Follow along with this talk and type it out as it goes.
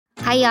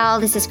Hi, y'all.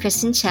 This is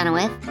Kristen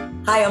Chenoweth.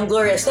 Hi, I'm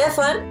Gloria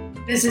Stefan.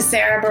 This is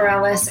Sarah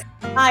Bareilles.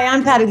 Hi,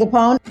 I'm Patty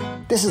Lapone.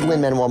 This is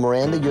Lin-Manuel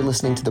Miranda. You're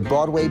listening to the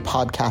Broadway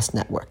Podcast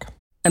Network.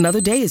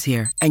 Another day is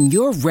here, and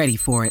you're ready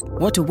for it.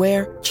 What to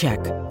wear? Check.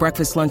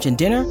 Breakfast, lunch, and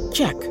dinner?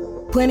 Check.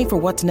 Planning for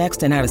what's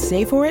next and how to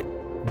save for it?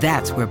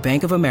 That's where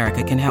Bank of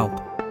America can help.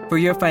 For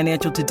your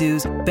financial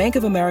to-dos, Bank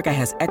of America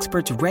has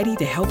experts ready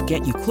to help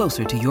get you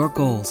closer to your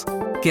goals.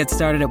 Get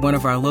started at one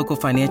of our local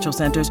financial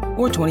centers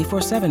or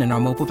 24/7 in our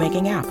mobile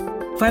banking app.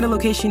 Find a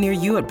location near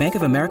you at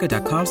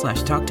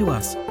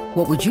bankofamerica.com/talktous.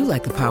 What would you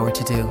like the power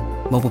to do?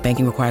 Mobile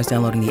banking requires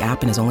downloading the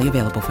app and is only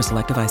available for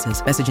select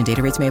devices. Message and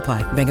data rates may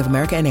apply. Bank of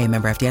America N.A.,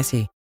 member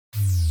FDIC.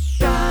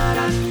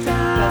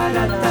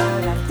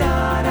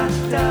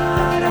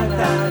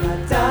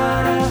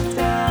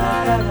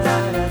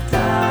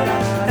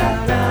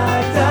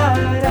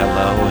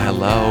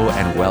 Hello,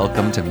 and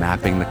welcome to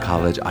Mapping the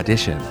College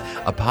Audition,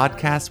 a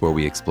podcast where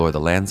we explore the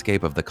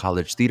landscape of the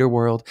college theater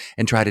world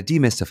and try to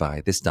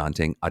demystify this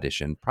daunting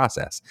audition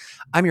process.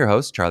 I'm your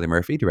host, Charlie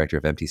Murphy, director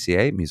of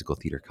MTCA, Musical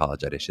Theater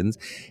College Auditions,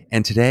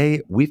 and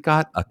today we've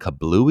got a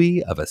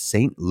kablooey of a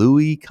St.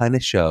 Louis kind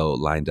of show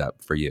lined up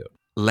for you.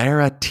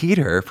 Lara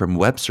Teeter from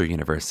Webster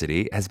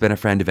University has been a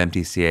friend of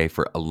MTCA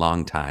for a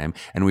long time,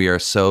 and we are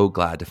so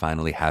glad to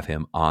finally have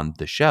him on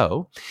the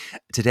show.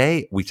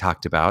 Today, we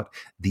talked about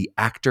the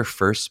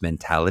actor-first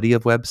mentality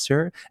of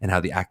Webster and how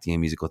the acting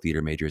and musical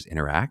theater majors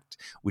interact.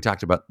 We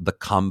talked about the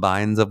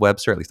combines of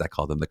Webster, at least I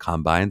call them the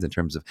combines, in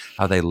terms of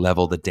how they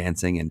level the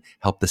dancing and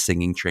help the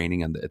singing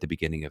training at the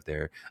beginning of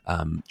their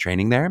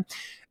training there.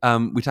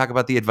 We talk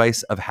about the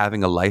advice of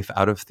having a life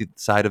out of the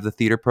side of the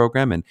theater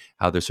program and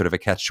how there's sort of a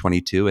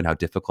catch-22 and how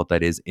difficult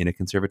that is in a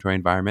conservatory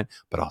environment,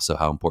 but also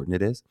how important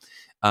it is.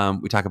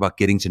 We talk about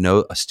getting to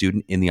know a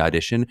student in the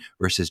audition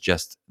versus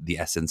just the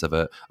essence of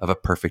a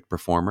perfect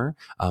performer,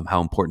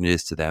 how important it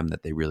is to them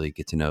that they really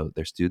get to know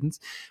their students.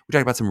 We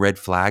talk about some red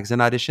flags in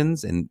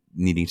auditions and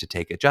needing to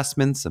take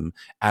adjustments, some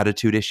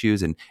attitude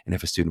issues, and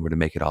if a student were to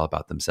make it all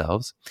about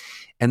themselves.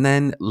 And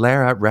then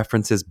Lara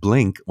references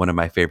Blink, one of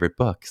my favorite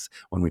books,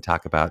 when we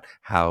talk about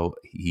how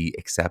he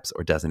accepts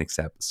or doesn't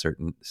accept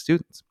certain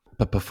students.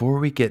 But before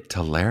we get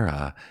to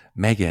Lara,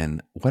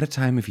 Megan, what a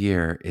time of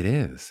year it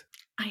is.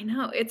 I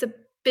know. It's a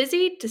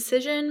busy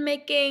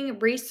decision-making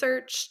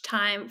research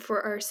time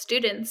for our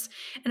students.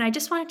 And I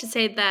just wanted to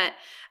say that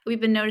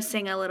we've been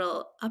noticing a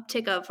little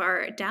uptick of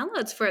our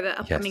downloads for the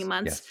upcoming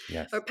months,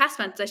 or past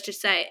months, I should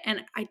say.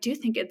 And I do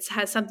think it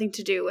has something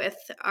to do with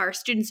our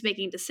students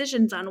making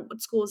decisions on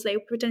what schools they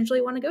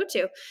potentially want to go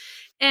to.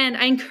 And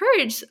I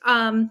encourage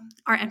our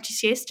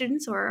MTCA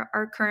students or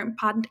our current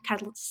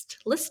podcast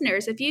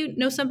listeners, if you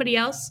know somebody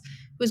else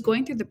who's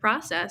going through the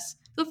process,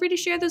 feel free to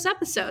share those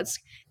episodes.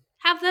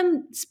 Have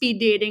them speed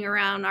dating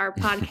around our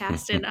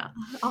podcast and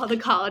all the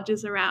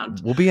colleges around.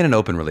 We'll be in an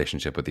open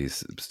relationship with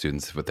these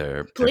students with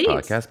their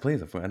podcast.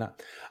 Please, why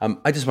not?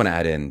 I just want to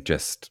add in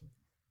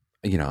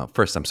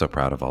first, I'm so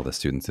proud of all the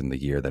students in the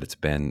year that it's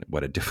been,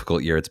 what a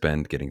difficult year it's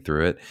been getting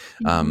through it.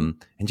 And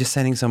just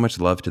sending so much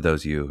love to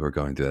those of you who are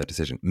going through that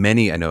decision.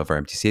 Many, I know, of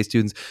our MTCA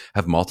students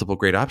have multiple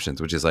great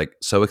options, which is like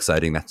so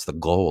exciting. That's the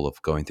goal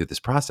of going through this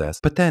process.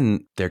 But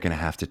then they're going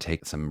to have to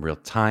take some real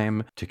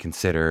time to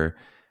consider.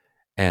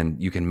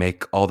 And you can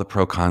make all the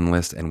pro-con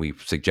list, and we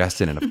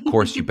suggested, and of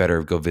course you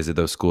better go visit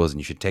those schools, and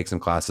you should take some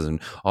classes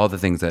and all the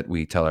things that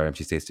we tell our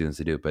MTCA students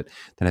to do. But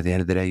then at the end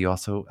of the day, you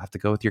also have to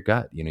go with your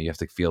gut. You have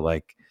to feel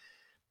like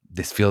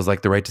this feels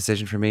like the right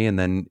decision for me. And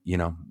then, you're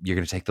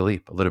going to take the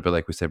leap, a little bit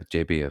like we said with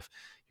JB, of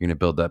you're going to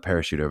build that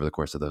parachute over the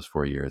course of those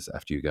 4 years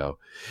after you go,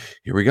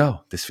 here we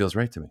go. This feels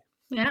right to me.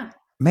 Yeah.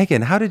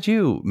 Megan, how did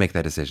you make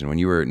that decision when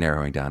you were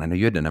narrowing down? I know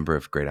you had a number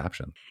of great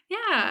options.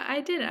 Yeah,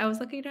 I did. I was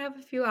lucky to have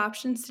a few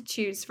options to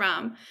choose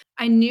from.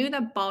 I knew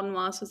that Baldwin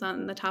Wallace was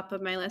on the top of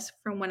my list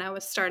from when I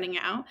was starting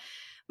out.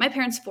 My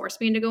parents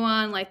forced me to go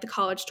on the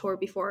college tour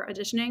before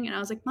auditioning. And I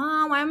was like,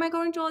 Mom, why am I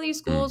going to all these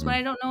schools when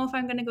I don't know if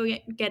I'm going to go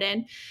get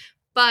in?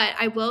 But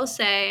I will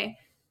say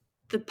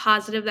the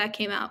positive that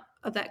came out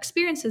of that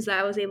experience is that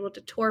I was able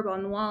to tour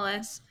Baldwin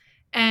Wallace,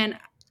 and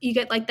you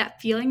get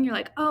that feeling. You're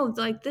like, oh,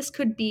 this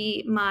could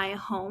be my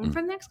home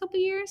for the next couple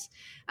of years.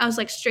 I was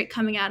straight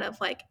coming out of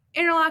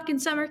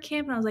Interlochen summer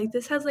camp, and I was like,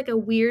 this has a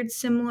weird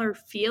similar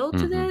feel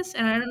to this,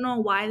 and I don't know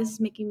why this is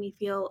making me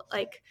feel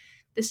like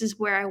this is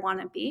where I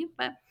want to be.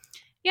 But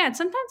yeah,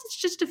 sometimes it's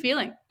just a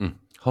feeling.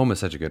 Home is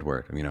such a good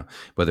word.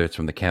 Whether it's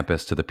from the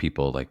campus to the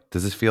people,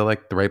 does this feel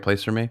like the right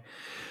place for me?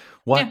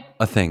 What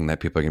a thing that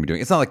people are going to be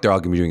doing. It's not like they're all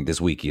going to be doing it this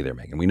week either,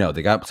 Megan. We know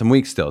they got some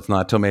weeks still. It's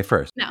not until May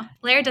 1st. No,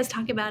 Lara does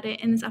talk about it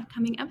in this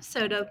upcoming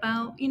episode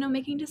about,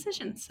 making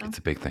decisions. So it's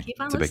a big thing.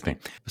 It's a big thing.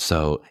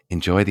 So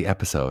enjoy the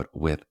episode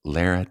with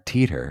Lara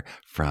Teeter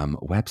from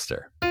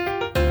Webster.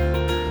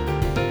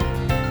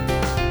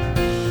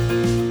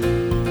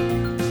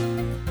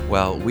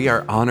 Well, we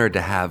are honored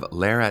to have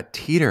Lara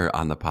Teeter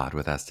on the pod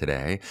with us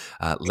today.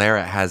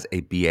 Lara has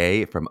a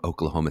BA from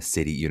Oklahoma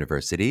City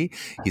University.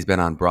 He's been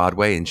on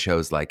Broadway in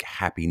shows like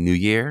Happy New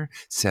Year,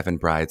 Seven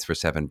Brides for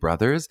Seven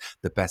Brothers,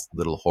 The Best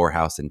Little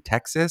Whorehouse in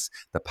Texas,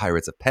 The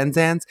Pirates of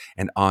Penzance,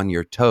 and On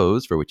Your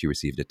Toes, for which he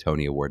received a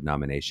Tony Award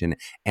nomination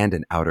and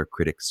an Outer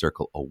Critics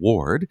Circle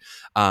Award.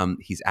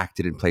 He's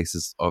acted in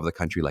places all over the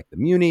country like the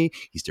Muni.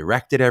 He's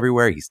directed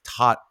everywhere. He's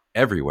taught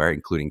everywhere,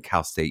 including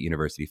Cal State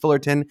University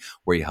Fullerton,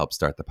 where he helped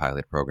start the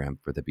pilot program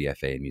for the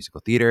BFA in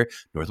musical theater,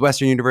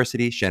 Northwestern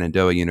University,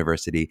 Shenandoah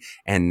University,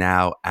 and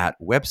now at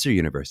Webster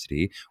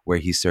University, where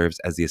he serves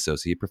as the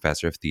Associate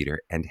Professor of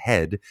Theater and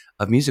Head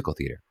of Musical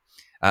Theater.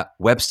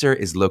 Webster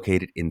is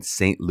located in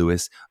St.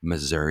 Louis,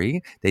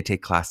 Missouri. They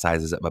take class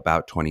sizes of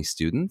about 20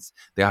 students.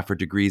 They offer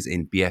degrees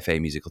in BFA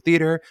Musical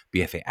Theater,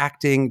 BFA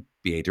Acting,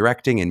 BA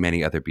Directing, and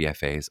many other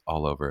BFAs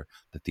all over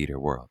the theater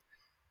world.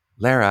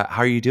 Lara,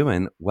 how are you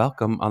doing?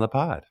 Welcome on the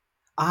pod.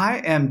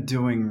 I am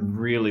doing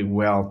really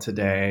well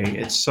today.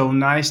 It's so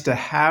nice to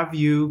have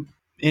you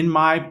in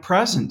my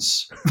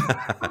presence.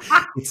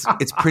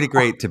 It's pretty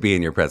great to be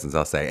in your presence,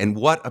 I'll say. And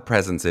what a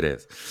presence it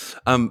is.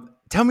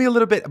 Tell me a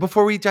little bit,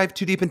 before we dive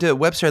too deep into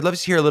Webster, I'd love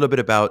to hear a little bit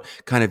about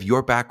kind of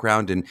your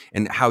background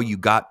and how you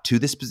got to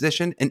this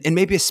position. And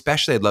maybe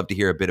especially I'd love to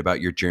hear a bit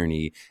about your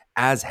journey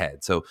as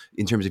head. So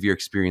in terms of your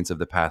experience of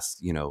the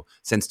past,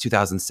 since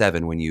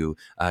 2007 when you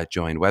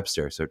joined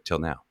Webster, so till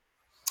now.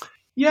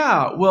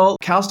 Yeah, well,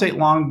 Cal State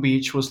Long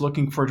Beach was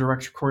looking for a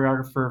director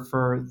choreographer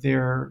for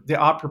the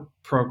opera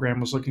program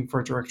was looking for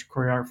a director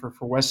choreographer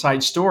for West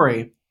Side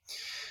Story.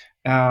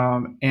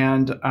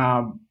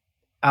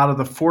 Out of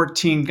the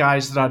 14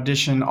 guys that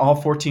auditioned, all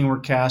 14 were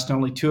cast.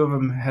 Only 2 of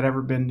them had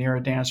ever been near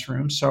a dance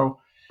room. So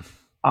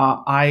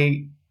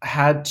I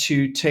had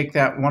to take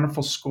that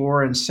wonderful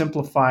score and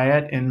simplify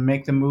it and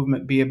make the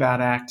movement be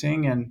about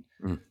acting. And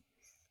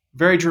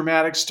very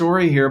dramatic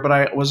story here, but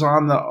I was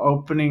on the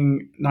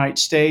opening night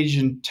stage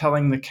and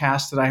telling the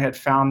cast that I had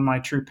found my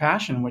true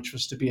passion, which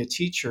was to be a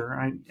teacher.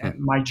 And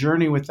my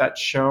journey with that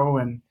show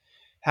and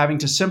having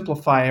to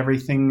simplify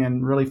everything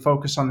and really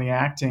focus on the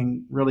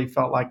acting really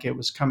felt like it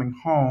was coming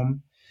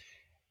home.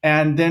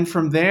 And then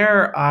from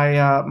there,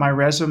 my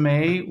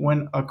resume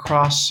went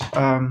across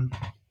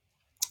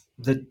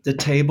the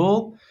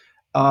table.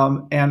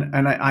 And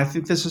I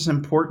think this is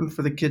important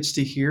for the kids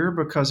to hear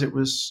because it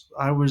was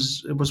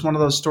one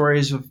of those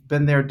stories of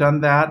been there,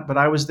 done that. But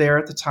I was there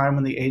at the time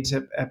when the AIDS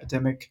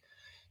epidemic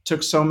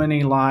took so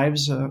many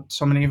lives,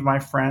 so many of my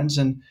friends.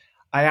 And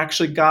I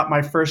actually got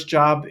my first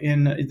job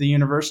in the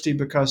university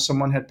because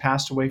someone had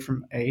passed away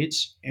from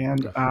AIDS.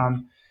 And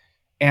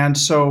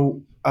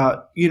so,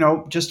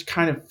 just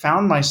kind of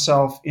found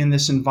myself in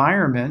this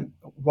environment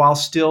while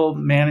still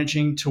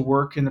managing to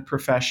work in the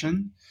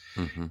profession.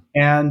 Mm-hmm.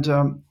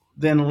 And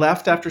then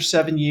left after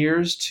 7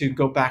 years to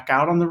go back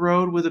out on the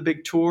road with a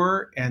big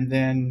tour, and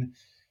then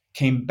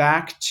came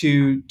back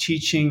to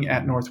teaching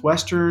at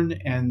Northwestern,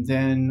 and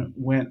then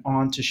went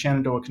on to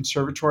Shenandoah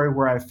Conservatory,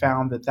 where I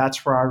found that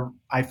that's where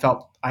I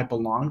felt I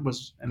belonged,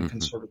 was in a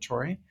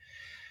conservatory.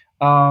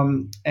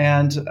 My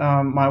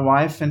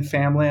wife and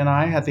family and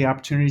I had the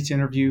opportunity to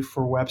interview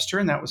for Webster,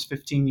 and that was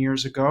 15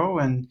 years ago.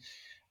 And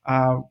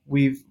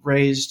we've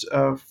raised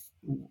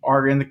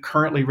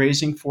currently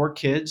raising 4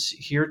 kids.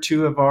 Here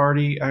 2 have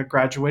already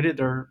graduated.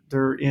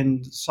 They're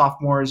in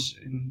sophomores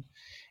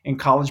in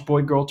college,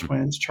 boy-girl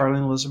twins. Charlie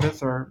and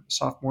Elizabeth are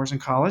sophomores in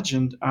college,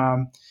 and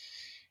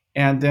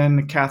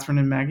then Catherine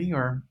and Maggie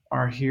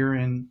are here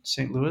in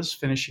St. Louis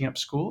finishing up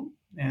school.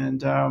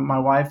 And my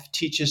wife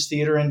teaches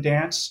theater and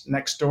dance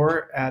next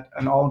door at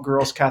an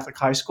all-girls Catholic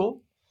high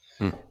school.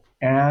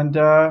 And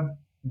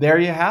there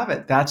you have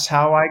it. That's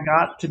how I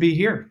got to be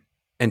here.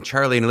 And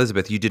Charlie and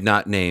Elizabeth, you did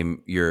not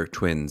name your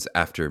twins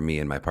after me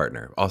and my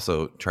partner.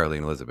 Also, Charlie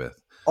and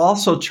Elizabeth.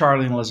 Also,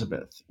 Charlie and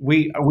Elizabeth.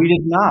 We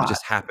did not. It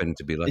just happened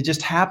to be lucky. It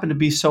just happened to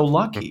be so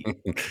lucky.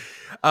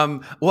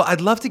 Well,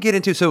 I'd love to get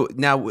into, so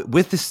now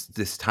with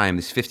this time,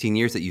 this 15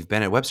 years that you've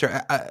been at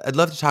Webster, I'd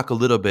love to talk a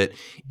little bit,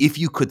 if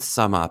you could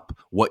sum up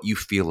what you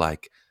feel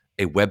like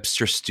a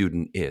Webster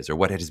student is, or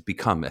what it has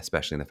become,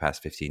 especially in the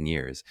past 15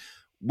 years.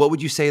 What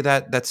would you say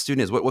that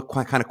student is? What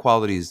kind of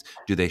qualities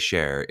do they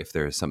share, if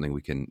there is something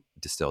we can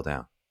distill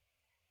down?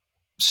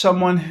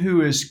 Someone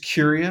who is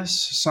curious,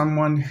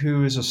 someone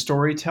who is a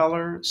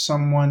storyteller,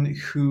 someone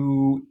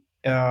who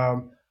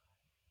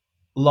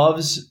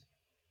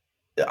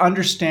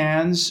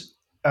understands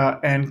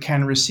and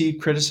can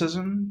receive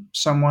criticism,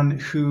 someone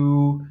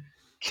who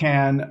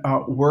can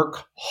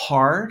work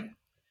hard,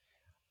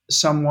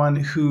 someone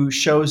who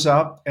shows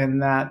up,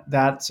 and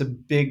that's a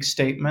big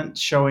statement.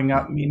 Showing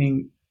up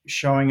meaning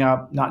showing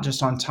up not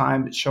just on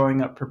time, but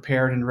showing up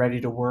prepared and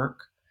ready to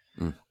work.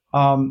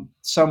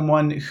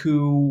 Someone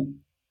who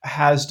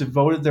has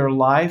devoted their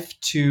life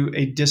to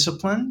a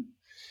discipline,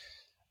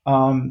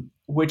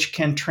 which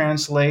can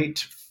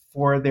translate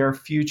for their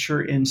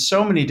future in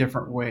so many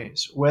different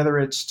ways, whether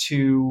it's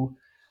to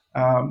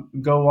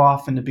go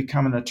off and to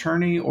become an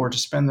attorney or to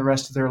spend the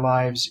rest of their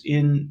lives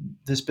in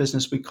this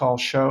business we call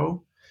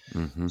show.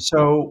 Mm-hmm.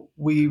 So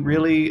we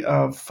really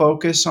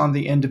focus on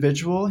the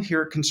individual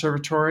here at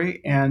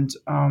Conservatory, and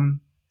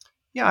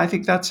I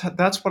think that's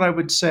what I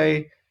would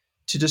say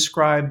to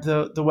describe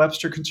the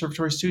Webster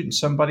Conservatory student: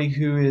 somebody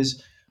who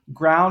is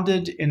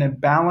grounded in a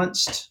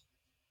balanced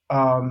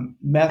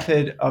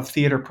method of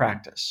theater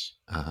practice.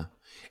 Uh-huh.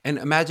 And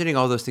imagining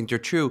all those things are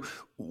true,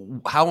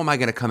 how am I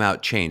going to come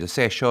out changed? Let's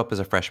say I show up as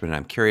a freshman and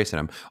I'm curious and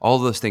I'm all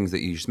those things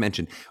that you just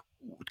mentioned.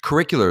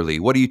 Curricularly,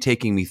 what are you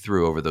taking me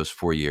through over those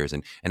 4 years,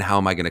 and how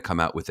am I going to come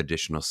out with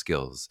additional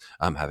skills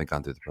having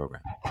gone through the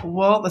program?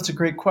 Well, that's a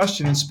great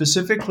question. And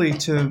specifically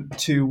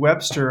to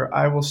Webster,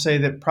 I will say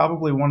that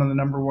probably one of the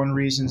number one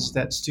reasons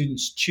that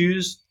students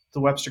choose the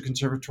Webster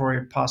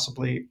Conservatory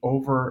possibly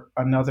over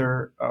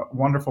another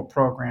wonderful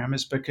program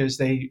is because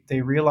they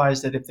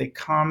realize that if they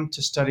come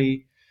to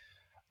study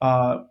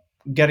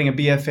getting a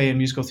BFA in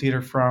musical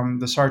theater from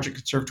the Sargent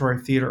Conservatory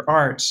of Theater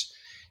Arts,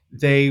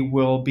 they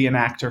will be an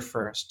actor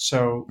first.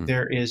 So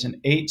there is an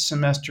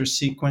 8-semester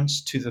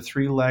sequence to the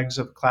 3 legs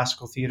of the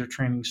classical theater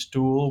training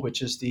stool,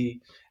 which is the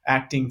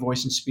acting,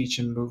 voice and speech,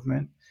 and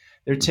movement.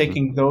 They're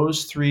taking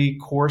those 3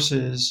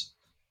 courses,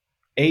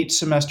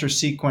 8-semester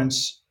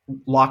sequence,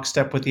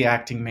 lockstep with the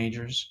acting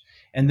majors.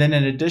 And then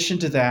in addition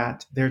to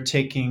that, they're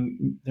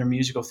taking their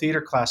musical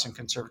theater class in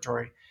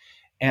Conservatory.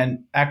 And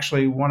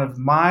actually, one of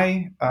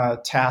my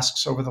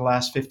tasks over the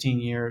last 15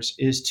 years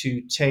is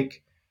to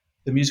take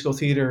the musical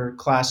theater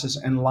classes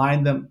and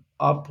line them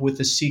up with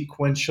the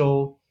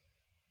sequential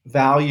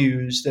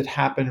values that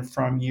happen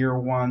from year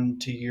 1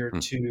 to year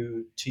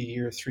 2 to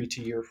year 3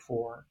 to year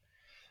 4.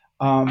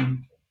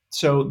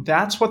 So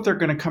that's what they're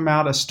going to come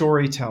out a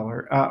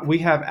storyteller. We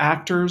have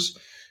actors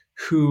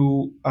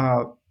who,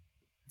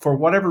 for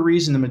whatever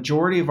reason, the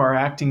majority of our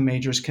acting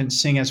majors can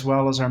sing as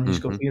well as our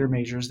musical theater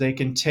majors. They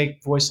can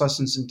take voice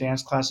lessons and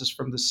dance classes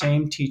from the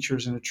same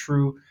teachers in a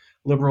true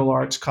liberal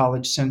arts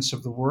college sense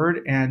of the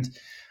word. And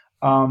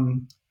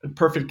a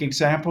perfect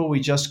example, we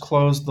just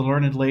closed The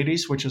Learned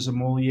Ladies, which is a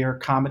Moliere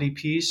comedy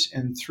piece,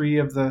 and three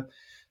of the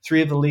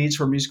leads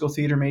were musical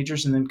theater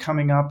majors. And then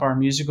coming up, our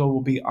musical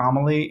will be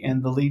Amelie,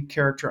 and the lead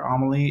character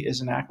Amelie is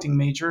an acting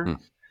major.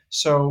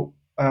 So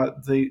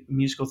the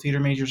musical theater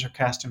majors are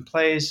cast in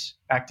plays,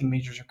 acting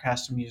majors are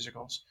cast in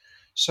musicals.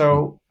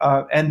 So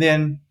and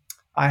then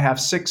I have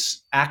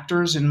 6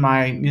 actors in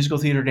my musical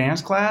theater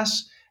dance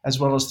class, as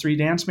well as 3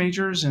 dance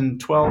majors and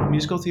 12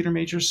 musical theater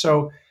majors.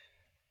 So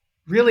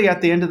really,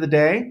 at the end of the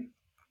day,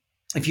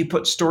 if you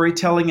put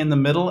storytelling in the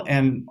middle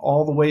and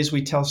all the ways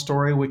we tell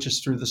story, which is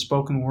through the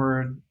spoken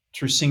word,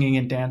 through singing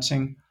and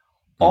dancing,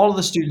 all of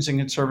the students in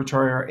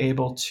Conservatory are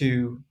able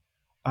to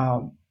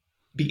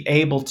be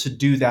able to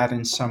do that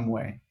in some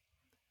way.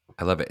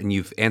 I love it. And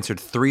you've answered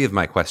 3 of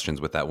my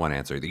questions with that one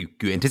answer. You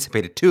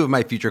anticipated 2 of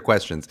my future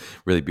questions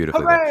really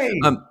beautifully.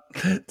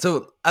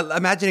 So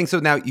imagining, so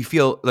now you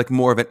feel like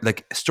more of a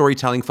like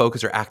storytelling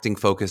focus or acting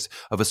focus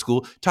of a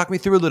school. Talk me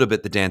through a little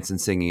bit the dance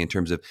and singing in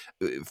terms of,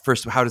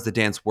 first, how does the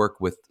dance work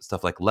with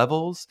stuff like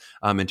levels,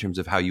 in terms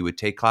of how you would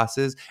take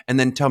classes? And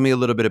then tell me a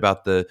little bit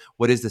about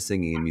what is the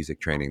singing and music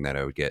training that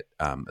I would get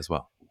as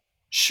well?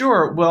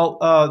 Sure.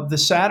 Well, the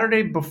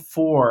Saturday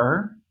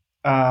before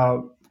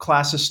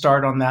classes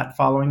start on that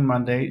following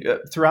Monday,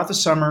 throughout the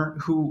summer,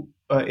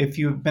 if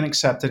you've been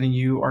accepted and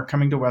you are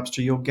coming to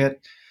Webster, you'll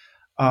get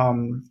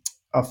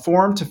a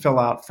form to fill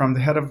out from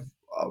the head of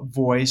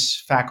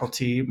voice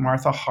faculty,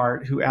 Martha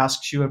Hart, who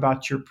asks you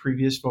about your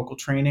previous vocal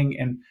training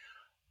and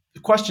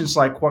questions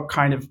like, what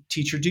kind of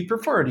teacher do you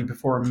prefer? Do you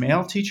prefer a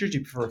male teacher? Do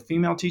you prefer a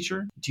female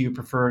teacher? Do you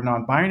prefer a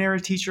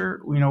non-binary teacher?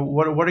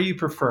 What do you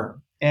prefer?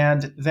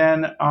 And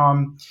then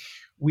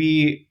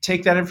we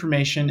take that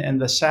information, and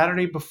the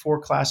Saturday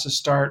before classes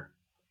start,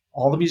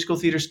 all the musical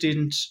theater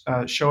students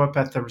show up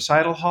at the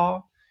recital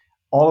hall.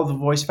 All of the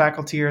voice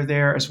faculty are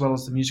there, as well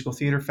as the musical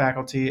theater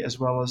faculty, as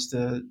well as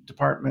the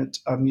Department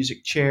of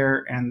Music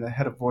chair and the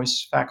head of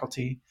voice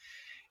faculty.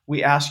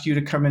 We ask you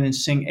to come in and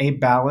sing a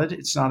ballad.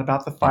 It's not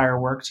about the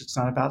fireworks. It's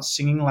not about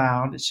singing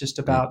loud. It's just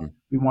about,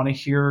 we want to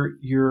hear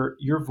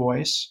your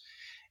voice.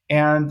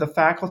 And the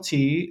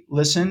faculty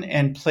listen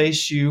and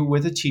place you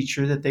with a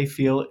teacher that they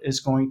feel is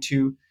going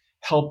to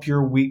help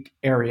your weak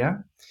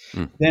area.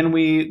 Then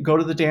we go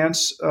to the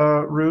dance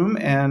room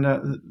and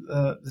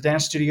the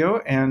dance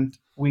studio, and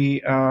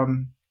we,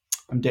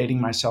 I'm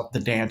dating myself, the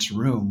dance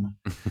room.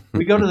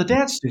 We go to the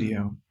dance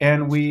studio,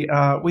 and we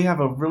have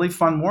a really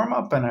fun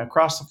warm-up and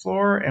across the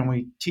floor, and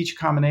we teach a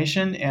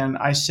combination, and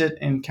I sit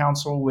in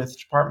council with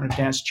Department of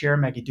Dance Chair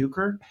Maggie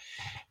Duker.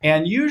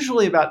 And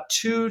usually about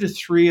 2 to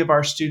 3 of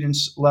our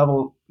students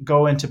level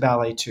go into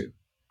Ballet 2.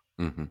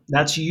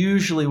 That's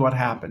usually what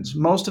happens.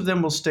 Most of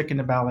them will stick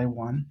into Ballet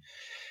 1.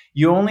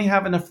 You only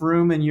have enough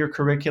room in your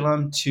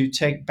curriculum to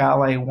take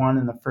Ballet 1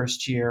 in the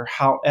first year.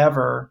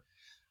 However,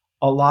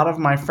 a lot of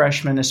my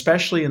freshmen,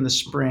 especially in the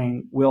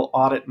spring, will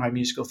audit my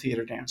musical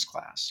theater dance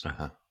class.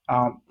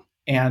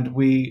 And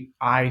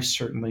I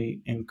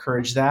certainly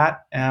encourage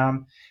that.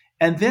 And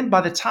then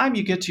by the time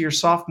you get to your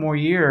sophomore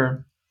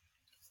year,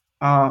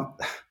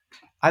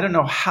 I don't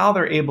know how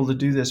they're able to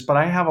do this, but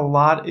I have a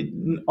lot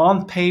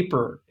on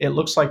paper. It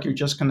looks like you're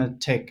just going to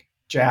take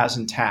jazz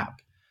and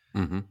tap.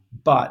 Mm-hmm.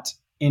 But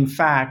in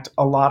fact,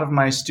 a lot of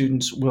my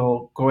students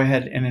will go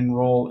ahead and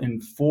enroll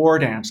in 4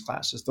 dance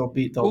classes. They'll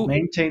Ooh.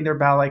 maintain their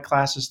ballet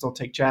classes, they'll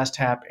take jazz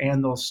tap,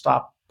 and they'll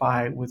stop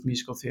by with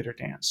musical theater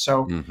dance.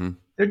 So Mm-hmm.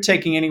 they're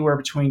taking anywhere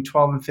between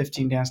 12 and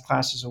 15 dance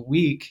classes a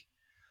week.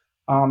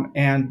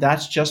 And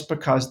that's just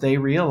because they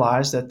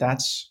realize that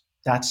that's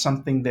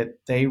something that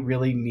they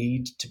really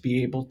need to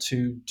be able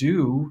to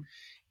do,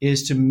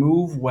 is to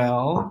move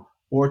well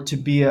or to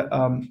be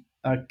a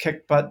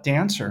kick butt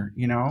dancer.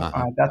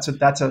 Uh-huh.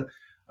 That's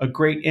a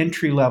great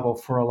entry level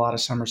for a lot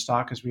of summer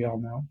stock, as we all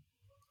know.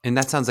 And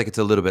that sounds like it's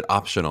a little bit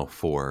optional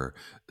for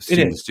It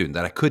student to is. student,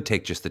 that I could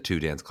take just the 2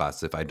 dance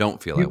classes if I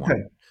don't feel I You want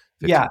could.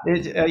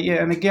 15.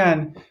 Yeah. And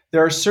again,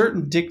 there are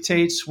certain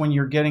dictates when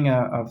you're getting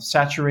a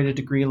saturated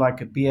degree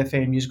like a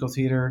BFA in musical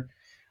theater,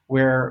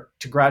 where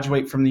to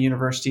graduate from the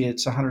university,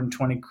 it's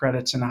 120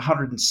 credits, and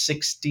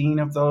 116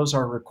 of those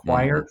are Mhm.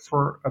 required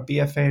for a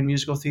BFA in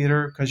musical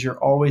theater because you're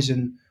always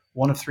in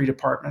one of 3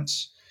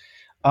 departments.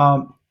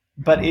 Um,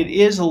 but it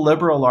is a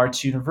liberal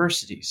arts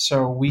university.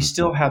 So we Mhm.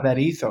 still have that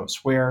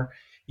ethos where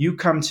you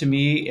come to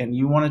me and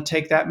you want to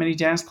take that many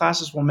dance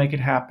classes, we'll make it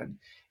happen.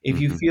 If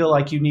you Mhm. feel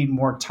like you need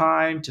more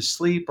time to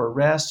sleep or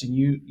rest, and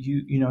you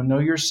know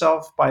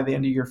yourself by the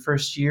end of your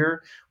first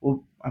year,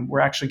 we're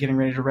actually getting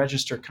ready to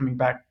register coming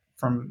back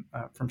from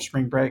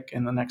spring break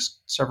in the next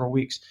several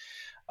weeks.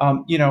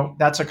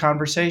 That's a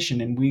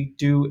conversation, and we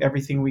do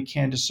everything we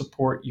can to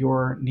support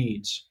your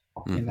needs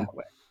in Mhm. that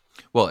way.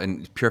 Well,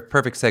 and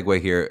perfect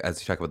segue here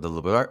as you talk about the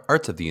liberal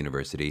arts of the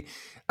university.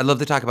 I'd love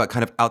to talk about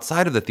kind of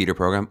outside of the theater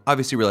program,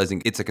 obviously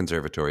realizing it's a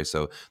conservatory,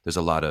 so there's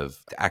a lot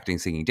of acting,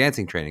 singing,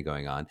 dancing training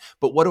going on.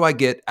 But what do I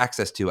get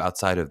access to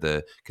outside of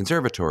the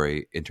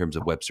conservatory in terms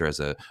of Webster as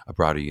a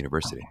broader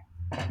university?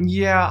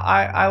 Yeah,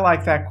 I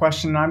like that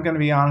question. I'm going to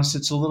be honest,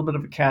 it's a little bit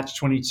of a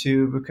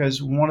catch-22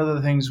 because one of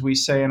the things we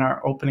say in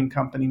our opening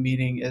company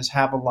meeting is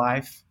have a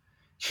life,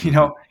 you Mm-hmm.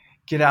 know,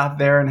 get out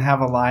there and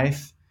have a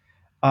life,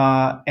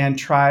 and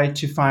try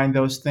to find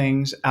those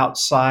things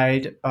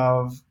outside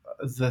of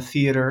the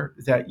theater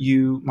that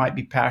you might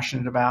be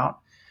passionate about.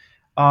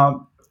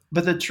 Um,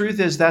 but the truth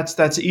is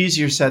that's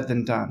easier said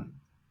than done.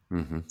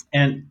 Mm-hmm.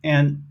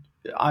 And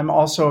I'm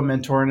also a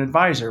mentor and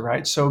advisor,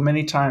 right? So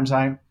many times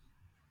I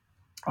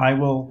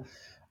will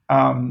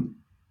um,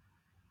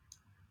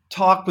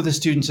 talk with the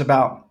students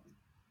about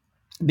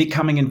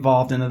becoming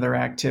involved in other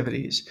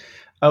activities.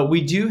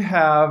 We do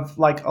have,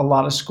 like a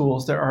lot of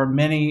schools, there are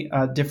many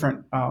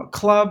different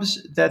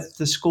clubs that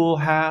the school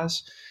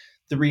has.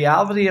 The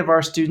reality of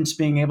our students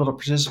being able to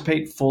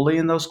participate fully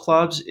in those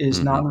clubs is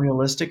Mm-hmm.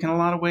 non-realistic in a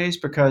lot of ways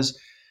because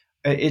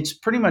it's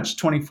pretty much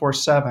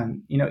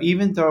 24/7.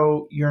 Even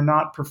though you're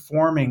not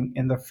performing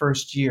in the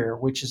first year,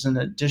 which is an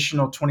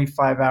additional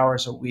 25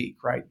 hours a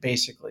week, right?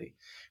 Basically,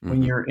 when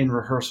Mm-hmm. you're in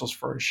rehearsals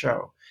for a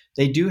show,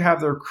 they do have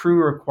their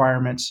crew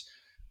requirements,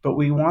 but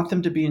we want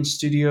them to be in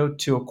studio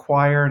to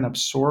acquire and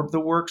absorb the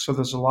work. So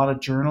there's a lot of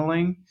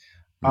journaling.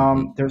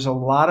 Mm-hmm. There's a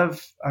lot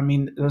of, I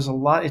mean, there's a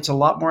lot, it's a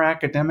lot more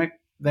academic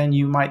than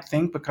you might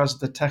think because of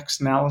the text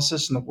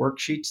analysis and the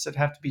worksheets that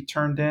have to be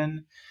turned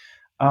in.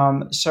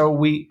 So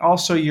we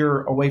also,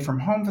 you're away from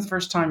home for the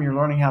first time. You're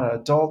learning how to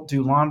adult,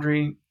 do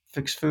laundry,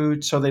 fix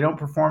food. So they don't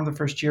perform the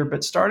first year,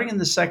 but starting in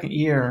the second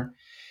year,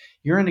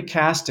 you're into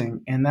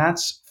casting, and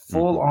that's Mm-hmm.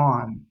 full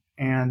on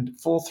and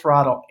full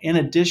throttle. In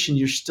addition,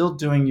 you're still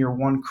doing your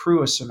one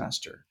crew a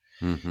semester.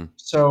 Mm-hmm.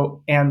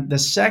 So, and the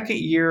second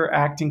year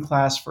acting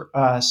class for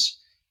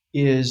us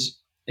is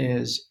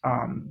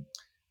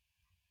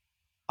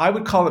I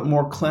would call it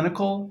more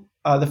clinical.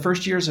 The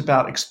first year is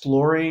about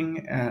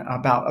exploring,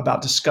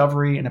 about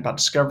discovery, and about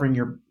discovering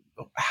your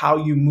how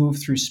you move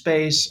through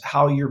space,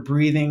 how you're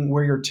breathing,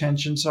 where your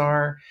tensions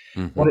are,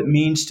 Mm-hmm. what it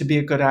means to be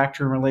a good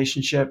actor in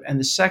relationship. And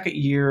the second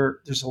year,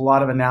 there's a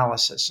lot of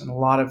analysis and a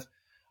lot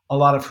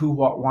of who,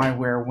 what, why,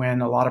 where,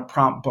 when, a lot of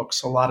prompt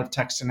books, a lot of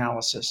text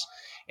analysis,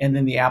 and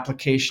then the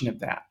application of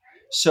that.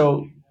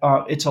 So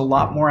it's a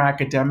lot more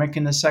academic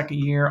in the second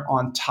year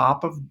on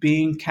top of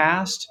being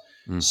cast.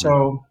 Mm-hmm.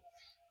 So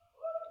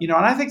and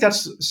I think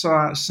that's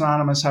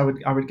synonymous. I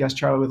would guess,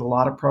 Charlie, with a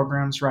lot of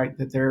programs, right?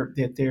 That they're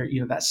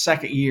that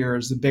second year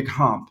is the big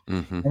hump,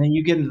 Mm-hmm. and then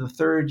you get into the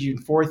third year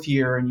and fourth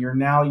year, and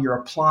you're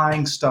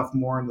applying stuff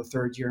more in the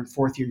third year, and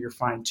fourth year you're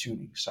fine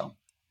tuning. So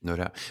No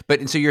doubt.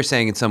 But so you're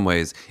saying in some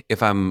ways,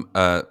 if I'm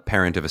a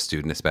parent of a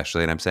student,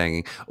 especially, and I'm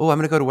saying, oh, I'm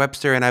going to go to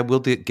Webster and I will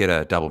get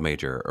a double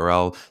major, or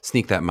I'll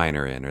sneak that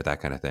minor in, or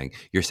that kind of thing.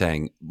 You're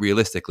saying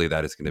realistically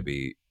that is going to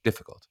be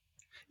difficult.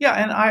 yeah,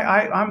 and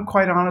I'm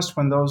quite honest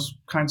when those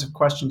kinds of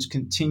questions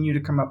continue to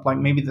come up, like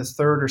maybe the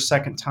third or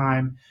second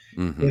time.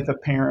 Mm-hmm. If a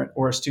parent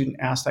or a student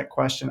asks that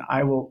question,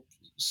 I will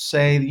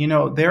say,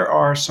 there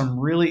are some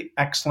really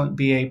excellent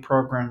BA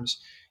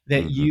programs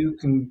that Mm-hmm. you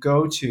can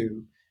go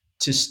to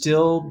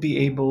still be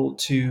able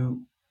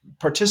to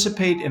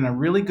participate in a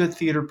really good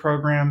theater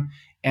program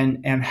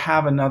and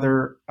have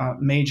another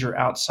major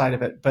outside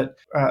of it. But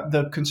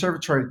the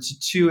conservatory, it's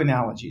two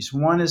analogies.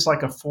 One is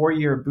like a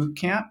 4-year boot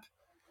camp,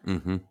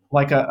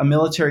 like a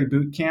military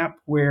boot camp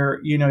where,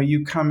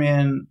 you come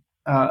in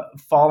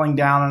falling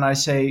down and I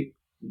say,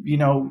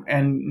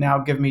 and now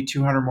give me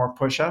 200 more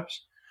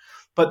push-ups.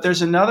 But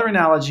there's another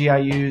analogy I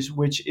use,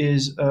 which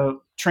is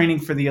training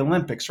for the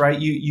Olympics, right?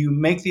 You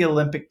make the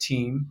Olympic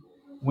team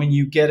when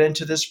you get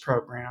into this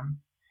program,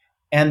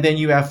 and then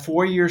you have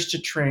 4 years to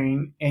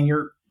train, and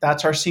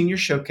that's our senior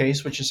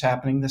showcase, which is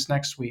happening this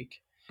next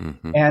week.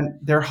 And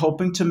they're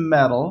hoping to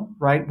medal,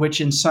 right?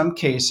 Which in some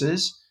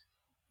cases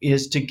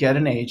is to get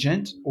an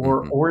agent,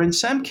 or in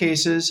some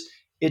cases,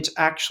 it's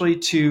actually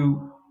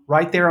to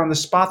right there on the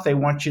spot. They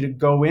want you to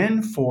go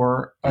in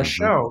for a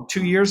show.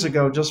 2 years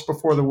ago, just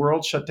before the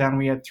world shut down,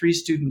 we had 3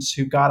 students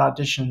who got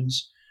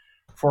auditions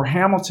for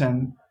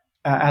Hamilton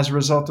as a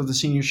result of the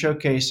senior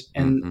showcase.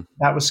 And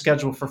that was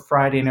scheduled for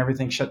Friday, and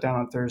everything shut down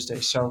on Thursday.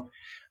 So,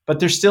 but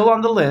they're still on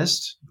the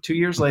list. 2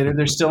 years later,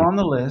 they're still on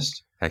the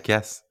list. Heck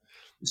yes.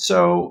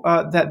 So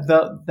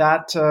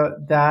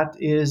that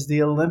is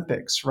the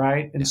Olympics,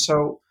 right? And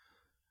so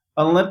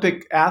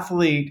Olympic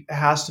athlete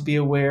has to be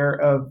aware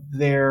of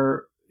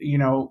their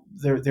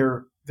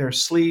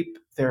sleep,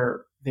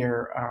 their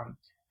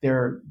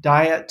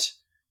diet,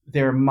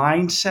 their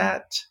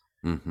mindset,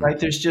 right?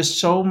 There's just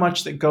so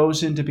much that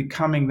goes into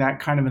becoming that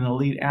kind of an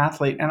elite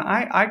athlete. And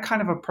I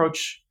kind of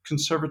approach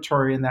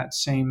conservatory in that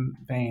same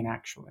vein,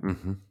 actually.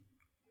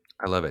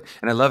 I love it.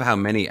 And I love how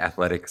many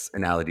athletics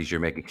analogies you're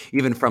making,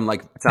 even from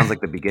it sounds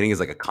like the beginning is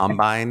like a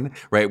combine,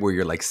 right? Where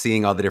you're like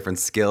seeing all the different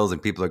skills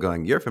and people are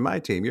going, you're from my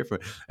team.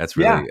 That's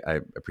really, I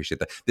appreciate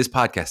that. This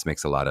podcast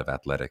makes a lot of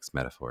athletics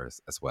metaphors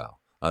as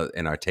well.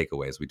 In our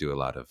takeaways, we do a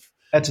lot of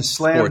that's a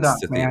slam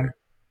dunk, man.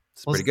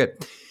 It's pretty good.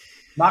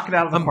 Knock it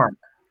out of the park.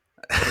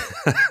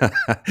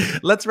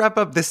 Let's wrap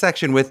up this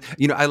section with,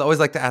 I always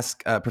like to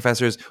ask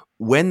professors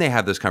when they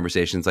have those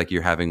conversations like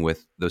you're having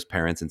with those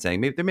parents and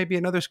saying, maybe there may be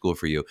another school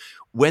for you.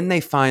 When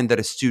they find that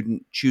a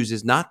student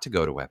chooses not to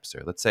go to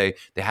Webster, let's say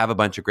they have a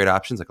bunch of great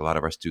options, like a lot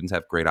of our students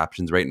have great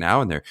options right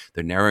now, and they're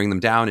narrowing them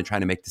down and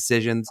trying to make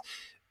decisions.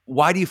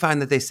 Why do you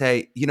find that they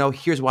say,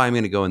 here's why I'm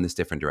going to go in this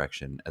different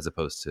direction as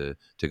opposed to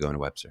going to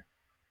Webster?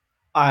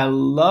 I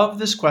love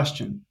this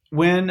question.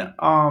 When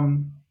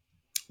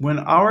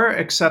our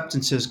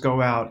acceptances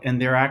go out,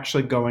 and they're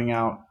actually going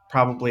out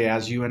probably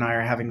as you and I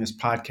are having this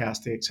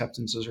podcast, the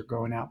acceptances are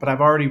going out. But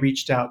I've already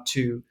reached out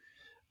to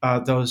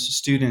those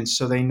students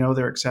so they know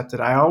they're accepted.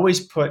 I always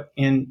put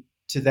into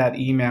that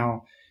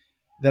email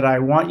that I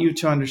want you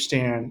to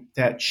understand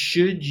that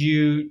should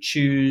you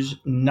choose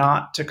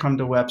not to come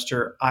to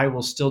Webster, I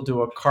will still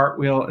do a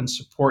cartwheel and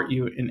support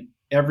you in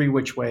every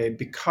which way,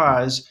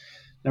 because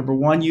number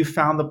one, you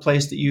found the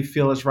place that you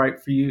feel is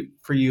right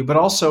for you, but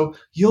also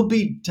you'll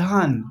be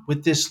done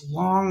with this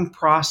long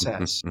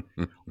process,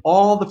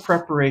 all the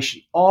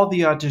preparation, all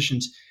the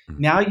auditions.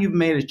 Now you've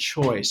made a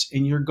choice,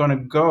 and you're going to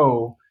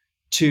go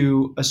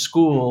to a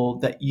school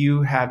that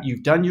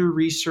you've done your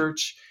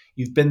research,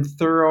 you've been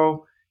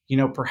thorough.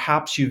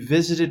 Perhaps you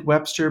visited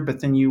Webster, but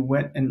then you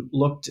went and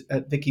looked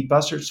at Vicki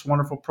Bussert's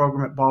wonderful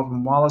program at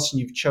Baldwin-Wallace, and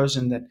you've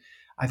chosen that.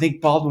 I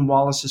think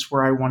Baldwin-Wallace is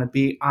where I want to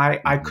be.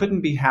 I couldn't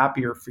be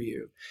happier for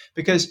you,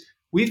 because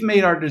we've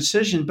made our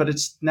decision, but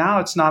it's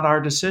not our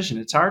decision.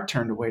 It's our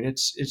turn to wait.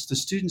 It's the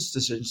student's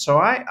decision. So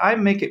I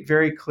make it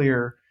very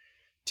clear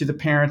to the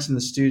parents and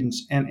the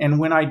students. And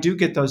when I do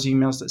get those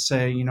emails that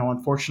say,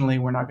 unfortunately,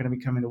 we're not going to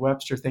be coming to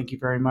Webster, thank you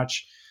very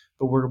much,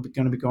 but we're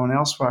going to be going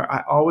elsewhere,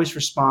 I always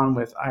respond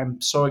with, I'm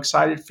so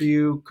excited for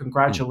you.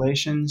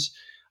 Congratulations.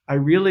 I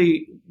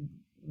really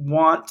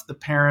want the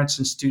parents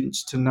and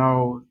students to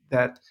know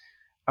that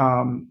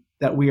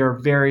we are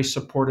very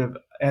supportive,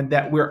 and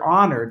that we're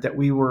honored that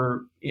we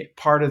were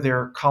part of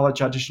their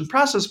college audition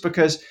process,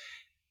 because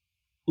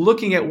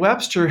looking at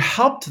Webster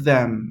helped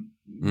them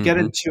get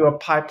into a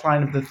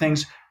pipeline of the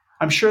things.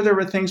 I'm sure there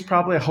were things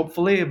probably,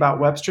 hopefully,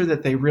 about Webster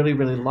that they really,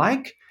 really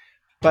like,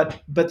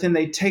 but then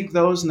they take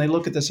those and they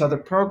look at this other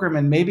program,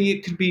 and maybe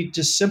it could be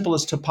just simple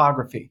as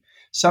topography.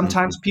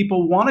 Sometimes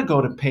people want to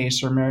go to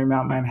Pace or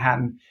Marymount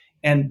Manhattan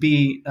and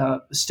be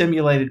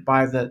stimulated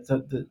by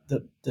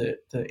the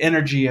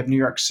energy of New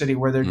York City,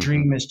 where their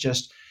dream is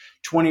just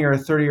 20 or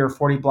 30 or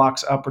 40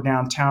 blocks up or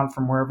downtown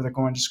from wherever they're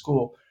going to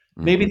school.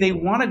 Maybe they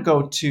want to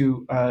go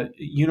to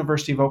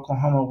University of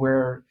Oklahoma,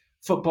 where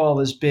football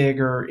is big,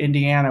 or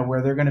Indiana,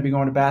 where they're going to be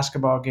going to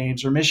basketball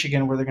games, or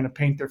Michigan, where they're going to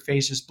paint their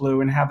faces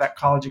blue and have that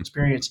college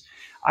experience.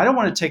 I don't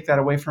want to take that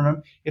away from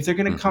them. If they're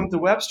going to come to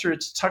Webster,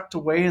 it's tucked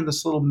away in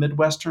this little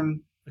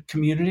Midwestern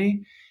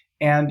community,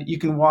 and you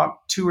can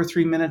walk 2 or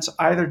 3 minutes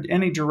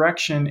any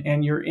direction,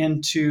 and you're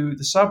into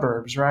the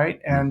suburbs, right?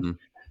 And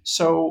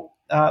so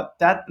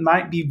that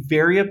might be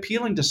very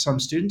appealing to some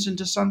students, and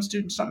to some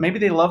students, maybe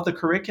they love the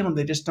curriculum,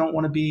 they just don't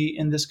want to be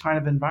in this kind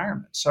of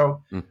environment.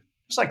 So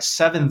there's like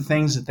 7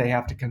 things that they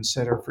have to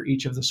consider for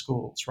each of the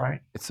schools, right?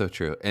 It's so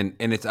true. And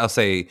it's, I'll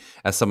say,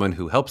 as someone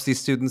who helps these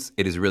students,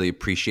 it is really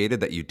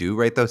appreciated that you do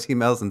write those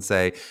emails and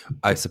say,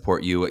 I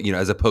support you,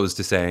 as opposed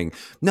to saying,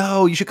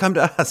 no, you should come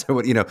to us, or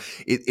what,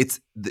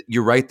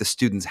 you're right. The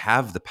students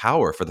have the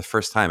power for the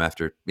first time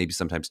after maybe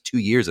sometimes 2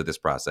 years of this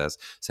process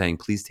saying,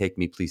 please take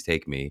me, please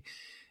take me.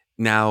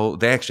 Now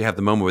they actually have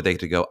the moment where they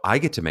get to go, I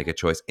get to make a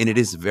choice. And it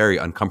is very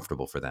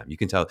uncomfortable for them. You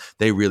can tell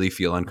they really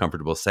feel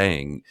uncomfortable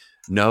saying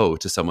no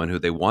to someone who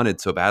they wanted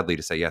so badly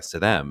to say yes to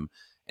them.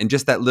 And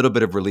just that little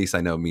bit of release,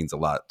 I know, means a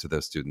lot to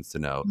those students to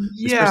know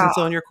this person's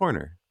still in your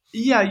corner.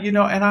 Yeah, and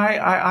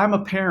I'm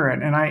a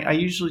parent, and I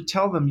usually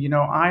tell them,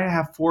 I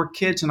have 4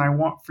 kids, and I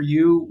want for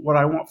you what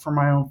I want for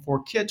my own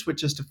 4 kids,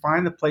 which is to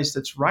find the place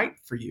that's right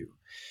for you.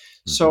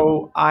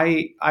 So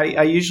I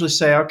usually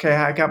say, okay,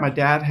 I got my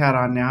dad hat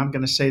on now. I'm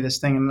going to say this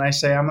thing. And then I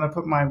say, I'm going to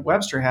put my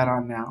Webster hat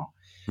on now.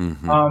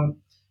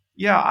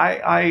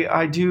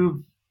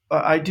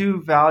 I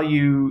do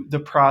value the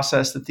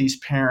process that these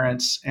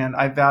parents, and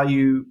I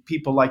value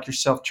people like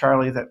yourself,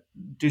 Charlie, that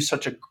do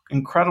such an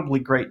incredibly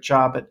great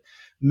job at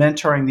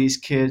mentoring these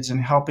kids and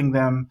helping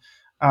them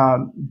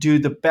do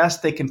the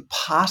best they can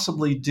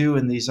possibly do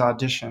in these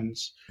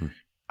auditions.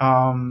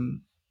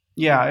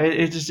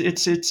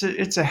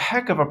 It's a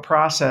heck of a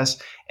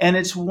process, and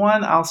it's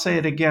one, I'll say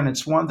it again,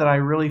 it's one that I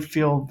really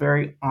feel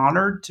very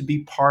honored to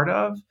be part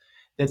of,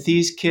 that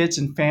these kids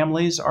and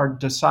families are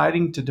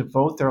deciding to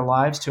devote their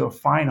lives to a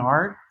fine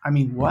art. I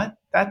mean,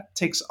 that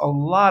takes a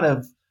lot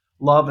of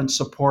love and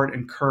support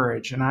and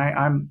courage, and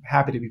I'm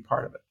happy to be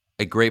part of it.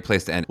 A great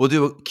place to end. We'll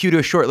do a cue to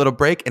a short little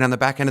break, and on the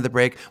back end of the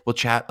break, we'll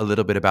chat a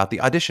little bit about the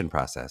audition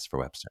process for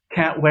Webster.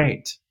 Can't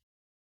wait.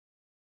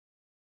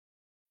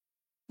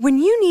 When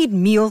you need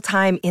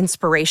mealtime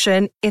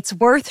inspiration, it's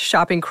worth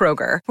shopping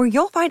Kroger, where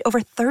you'll find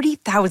over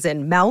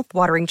 30,000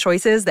 mouth-watering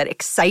choices that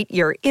excite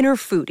your inner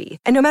foodie.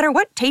 And no matter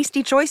what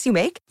tasty choice you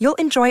make, you'll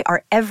enjoy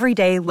our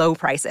everyday low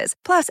prices,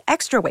 plus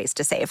extra ways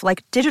to save,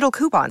 like digital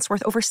coupons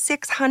worth over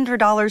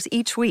 $600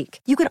 each week.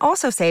 You can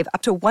also save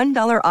up to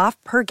 $1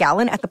 off per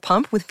gallon at the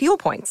pump with fuel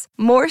points.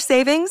 More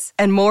savings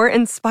and more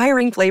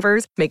inspiring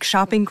flavors make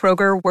shopping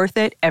Kroger worth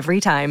it every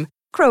time.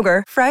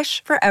 Kroger,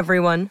 fresh for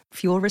everyone.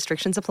 Fuel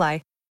restrictions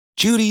apply.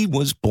 Judy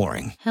was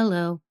boring.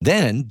 Hello.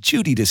 Then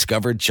Judy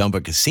discovered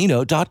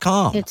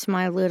ChumbaCasino.com. It's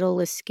my little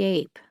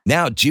escape.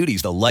 Now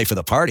Judy's the life of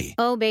the party.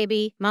 Oh,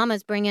 baby,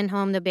 mama's bringing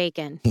home the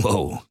bacon.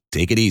 Whoa,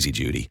 take it easy,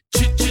 Judy.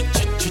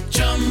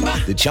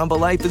 The Chumba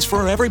life is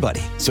for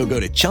everybody. So go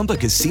to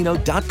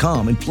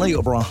ChumbaCasino.com and play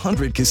over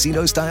 100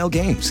 casino-style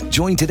games.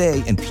 Join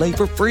today and play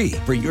for free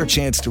for your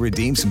chance to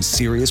redeem some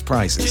serious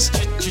prizes.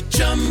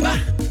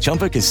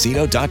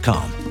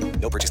 ChumbaCasino.com.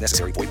 No purchase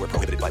necessary. Void where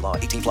prohibited by law.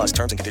 18 plus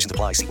terms and conditions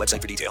apply. See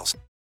website for details.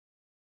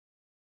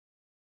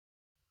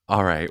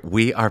 All right.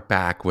 We are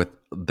back with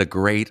the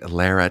great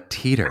Lara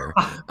Teeter.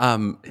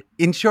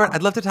 In short,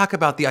 I'd love to talk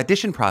about the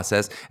audition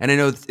process. And I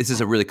know this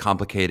is a really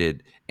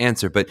complicated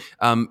answer, but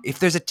if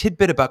there's a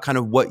tidbit about kind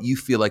of what you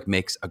feel like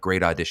makes a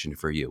great audition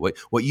for you,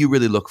 what you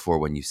really look for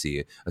when you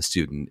see a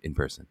student in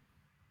person.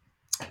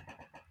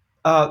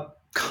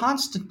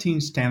 Konstantin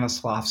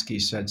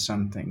Stanislavski said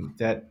something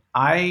that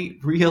I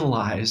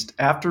realized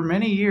after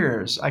many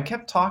years. I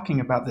kept talking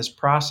about this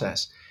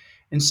process,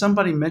 and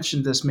somebody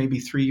mentioned this maybe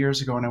 3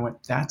 years ago, and I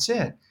went, that's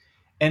it.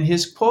 And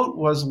his quote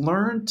was,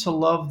 learn to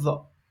love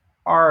the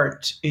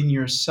art in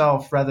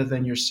yourself rather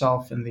than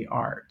yourself in the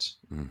art.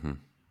 Mm-hmm.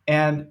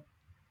 And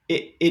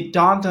it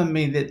dawned on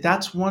me that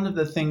that's one of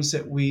the things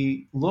that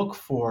we look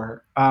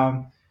for.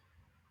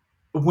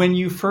 When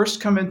you first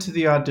come into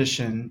the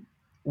audition,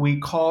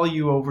 we call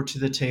you over to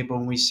the table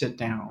and we sit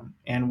down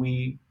and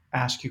we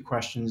ask you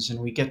questions and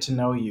we get to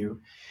know you.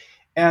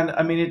 And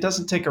I mean, it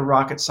doesn't take a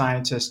rocket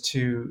scientist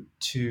to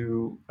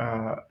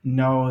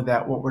know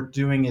that what we're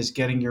doing is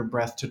getting your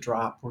breath to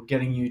drop. We're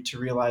getting you to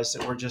realize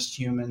that we're just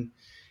human,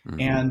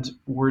 and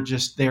we're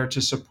just there to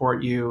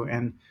support you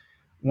and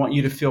want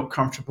you to feel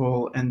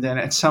comfortable. And then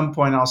at some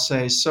point I'll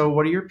say, so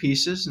what are your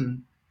pieces?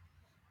 And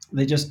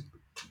they just,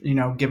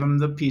 give them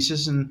the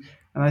pieces. And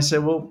I say,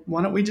 well,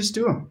 why don't we just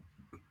do them?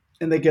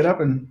 And they get up,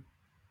 and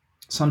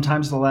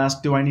sometimes they'll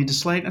ask, do I need to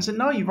slate? And I said,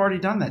 no, you've already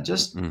done that.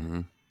 Just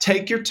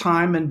take your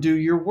time and do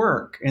your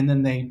work. And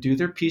then they do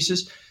their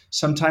pieces.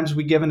 Sometimes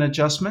we give an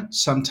adjustment.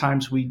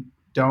 Sometimes we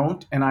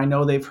don't. And I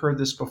know they've heard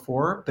this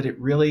before, but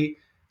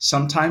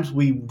sometimes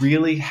we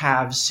really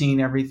have seen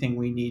everything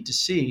we need to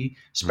see,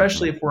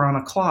 especially if we're on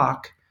a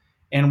clock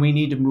and we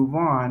need to move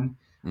on.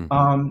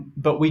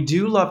 But we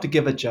do love to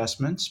give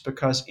adjustments,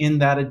 because in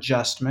that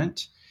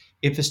adjustment,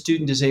 if a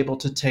student is able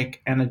to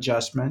take an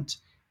adjustment,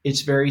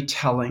 it's very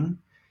telling.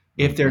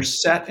 If they're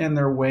set in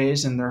their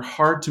ways and they're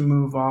hard to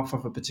move off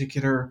of a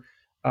particular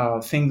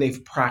thing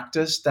they've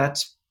practiced,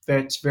 that's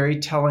very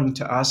telling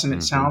to us. And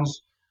it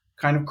sounds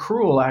kind of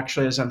cruel,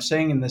 actually, as I'm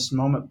saying in this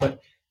moment, but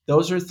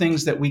those are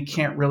things that we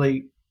can't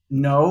really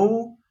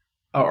know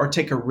or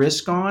take a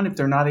risk on if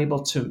they're not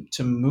able to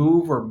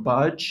move or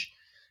budge.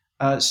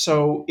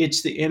 So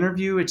it's the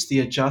interview, it's the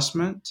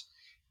adjustment,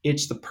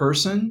 it's the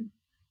person,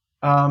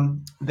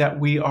 that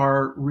we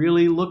are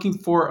really looking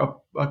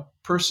for a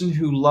person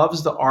who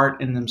loves the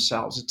art in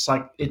themselves. It's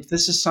like,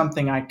 this is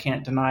something I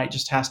can't deny. It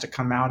just has to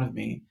come out of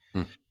me.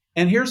 Hmm.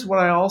 And here's what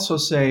I also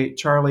say,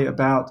 Charlie,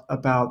 about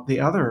the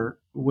other,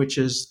 which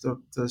is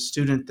the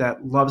student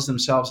that loves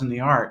themselves in the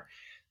art.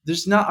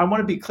 I want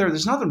to be clear,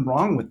 there's nothing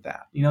wrong with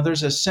that.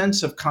 There's a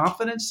sense of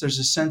confidence. There's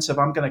a sense of,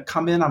 I'm going to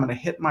come in, I'm going to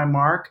hit my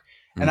mark,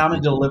 and I'm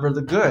going to deliver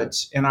the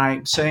goods. And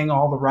I'm saying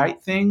all the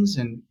right things.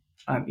 And,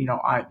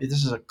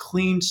 this is a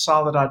clean,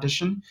 solid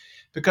audition,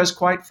 because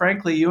quite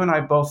frankly, you and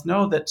I both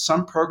know that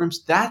some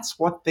programs, that's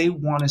what they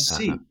want to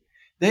see.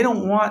 They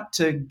don't want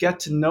to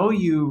get to know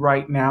you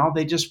right now.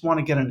 They just want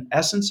to get an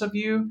essence of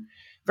you.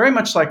 Very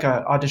much like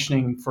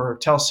auditioning for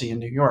Telsey in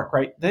New York,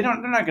 right? They're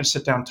not going to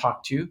sit down and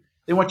talk to you.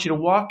 They want you to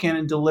walk in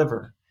and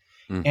deliver.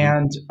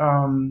 And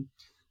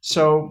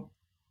so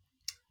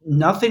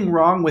nothing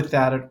wrong with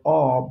that at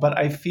all. But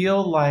I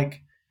feel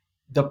like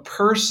the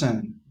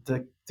person,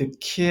 the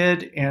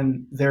kid,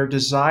 and their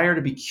desire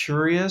to be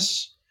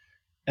curious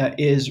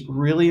is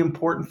really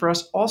important for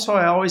us. Also,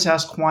 I always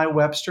ask why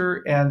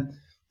Webster. And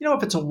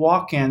if it's a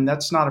walk-in,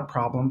 that's not a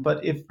problem.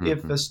 But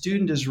if a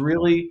student is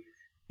really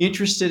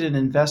interested and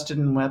invested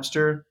in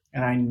Webster,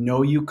 and I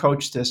know you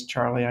coach this,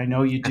 Charlie, I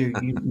know you do.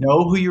 You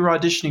know who you're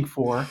auditioning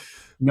for,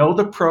 know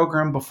the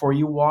program before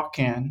you walk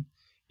in.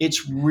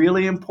 It's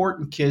really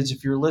important, kids,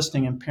 if you're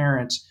listening, and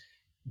parents,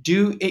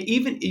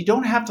 you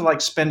don't have to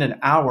spend an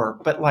hour,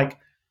 but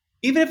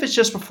even if it's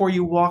just before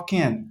you walk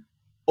in,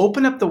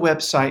 open up the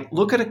website,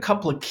 look at a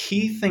couple of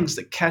key things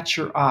that catch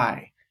your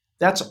eye.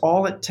 That's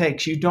all it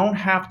takes. You don't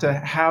have to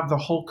have the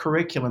whole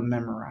curriculum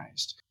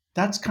memorized.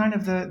 That's kind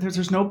of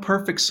there's no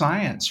perfect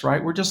science,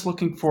 right? We're just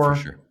looking for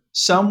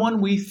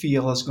someone we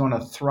feel is going to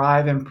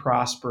thrive and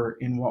prosper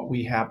in what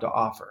we have to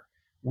offer.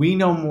 We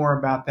know more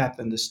about that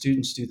than the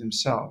students do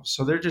themselves.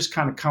 So they're just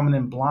kind of coming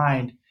in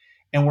blind,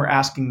 and we're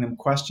asking them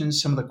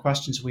questions. Some of the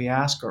questions we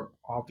ask are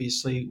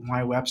obviously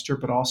why Webster,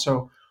 but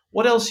also,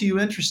 what else are you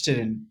interested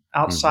in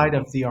outside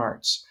of the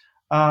arts?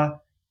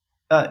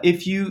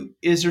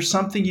 Is there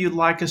something you'd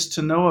like us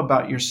to know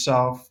about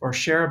yourself or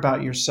share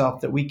about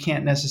yourself that we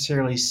can't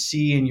necessarily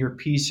see in your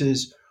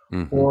pieces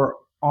or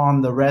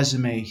on the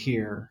resume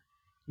here?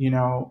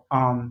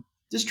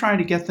 Just trying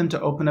to get them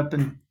to open up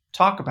and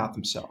talk about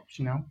themselves,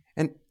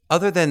 And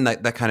other than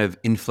that kind of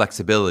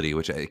inflexibility,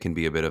 which can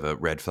be a bit of a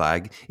red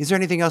flag, is there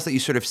anything else that you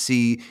sort of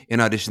see in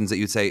auditions that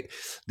you'd say,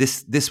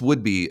 this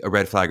would be a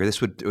red flag, or this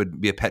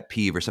would be a pet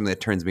peeve, or something that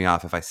turns me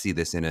off if I see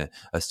this in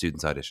a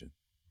student's audition?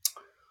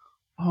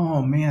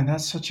 Oh man,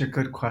 that's such a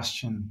good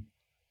question.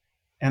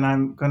 And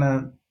I'm going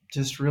to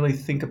just really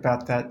think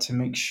about that to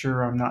make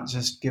sure I'm not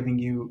just giving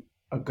you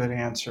a good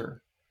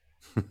answer.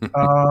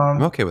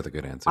 I'm okay with a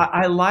good answer.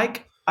 I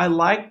like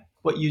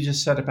what you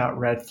just said about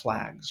red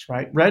flags,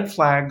 right? Red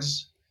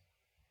flags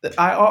that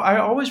I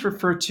always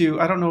refer to.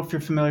 I don't know if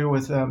you're familiar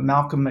with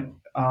Malcolm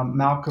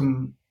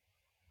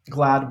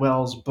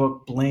Gladwell's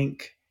book,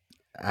 Blink.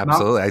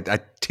 Absolutely. I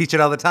teach it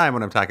all the time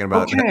when I'm talking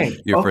about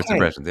your first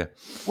impressions. Yeah.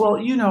 Well,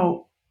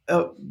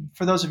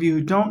 for those of you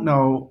who don't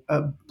know,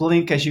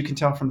 Blink, as you can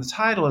tell from the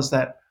title, is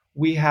that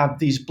we have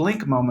these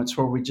blink moments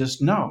where we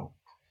just know.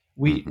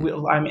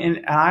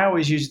 And I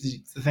always use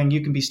the thing,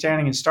 you can be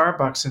standing in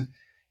Starbucks and,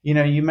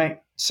 you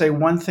might say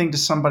one thing to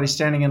somebody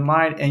standing in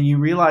line and you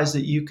realize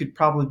that you could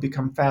probably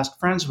become fast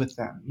friends with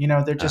them.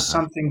 They're just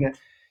something that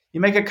you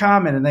make a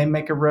comment and they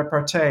make a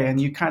repartee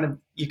and you kind of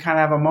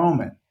have a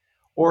moment.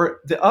 Or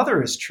the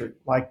other is true,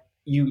 like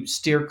you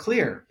steer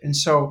clear. And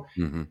so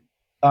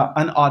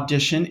an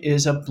audition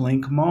is a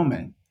blink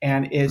moment.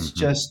 And it's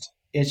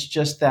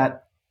just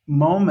that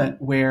moment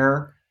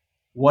where,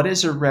 what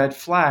is a red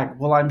flag?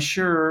 Well, I'm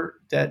sure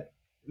that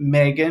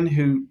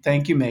Megan,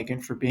 thank you, Megan,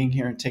 for being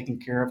here and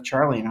taking care of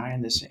Charlie and I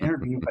in this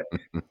interview. But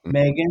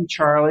Megan,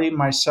 Charlie,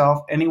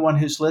 myself, anyone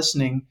who's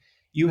listening,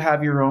 you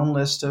have your own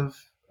list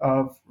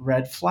of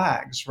red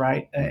flags,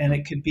 right? And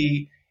it could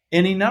be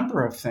any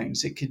number of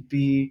things. It could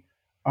be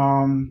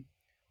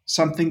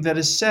something that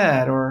is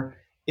said, or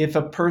if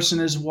a person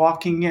is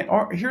walking in,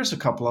 or here's a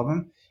couple of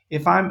them.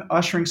 If I'm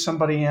ushering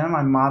somebody in,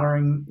 I'm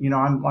monitoring,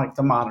 I'm like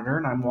the monitor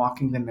and I'm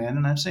walking them in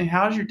and I'm saying,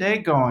 how's your day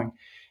going?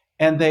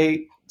 And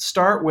they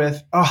start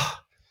with, I'm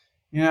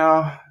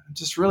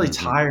just really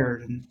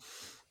tired.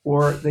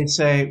 Or they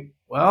say,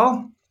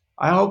 well,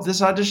 I hope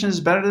this audition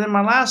is better than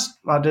my last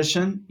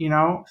audition.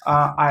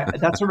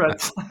 That's a red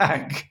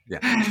flag.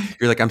 Yeah.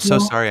 You're like, I'm so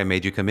sorry I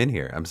made you come in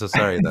here. I'm so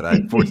sorry that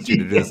I forced you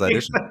to do this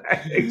audition.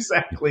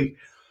 Exactly.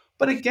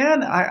 But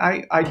again,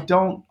 I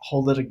don't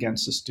hold it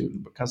against the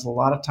student, because a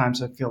lot of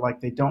times I feel like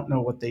they don't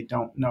know what they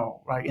don't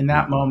know, right? In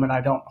that moment,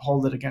 I don't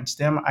hold it against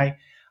them.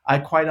 I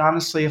quite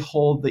honestly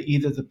hold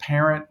either the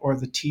parent or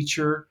the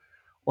teacher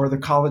or the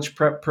college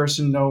prep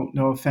person, no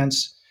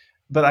offense,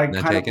 but I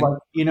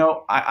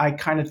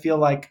kind of feel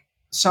like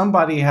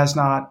somebody has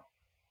not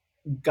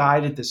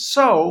guided this.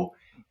 So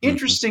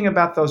interesting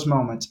about those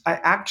moments, I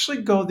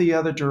actually go the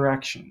other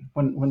direction.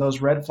 When those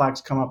red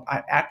flags come up,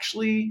 I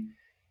actually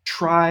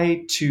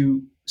try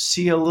to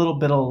see a little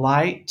bit of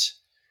light.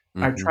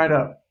 I try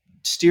to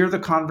steer the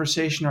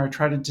conversation, or I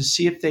try to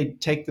see if they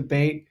take the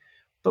bait.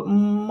 But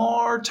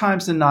more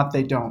times than not,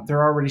 they don't.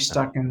 They're already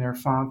stuck in their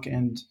funk.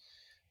 And,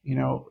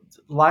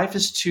 life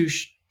is too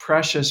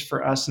precious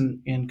for us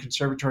in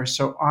conservatory.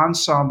 So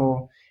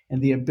ensemble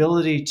and the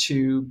ability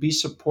to be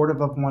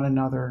supportive of one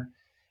another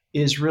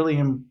is really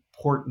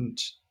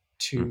important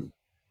to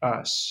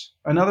us.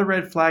 Another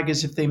red flag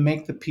is if they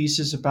make the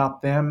pieces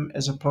about them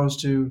as opposed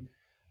to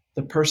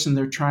the person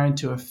they're trying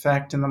to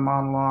affect in the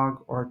monologue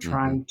or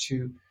trying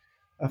to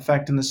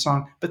affect in the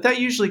song. But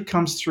that usually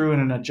comes through in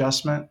an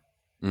adjustment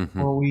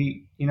where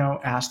we,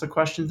 ask the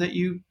questions that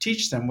you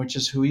teach them, which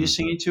is who are you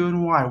singing to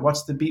and why?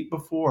 What's the beat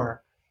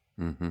before?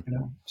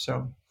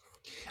 So.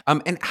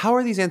 And how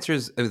are these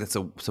answers? That's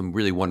some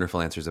really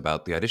wonderful answers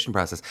about the audition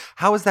process.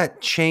 How has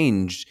that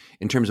changed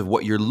in terms of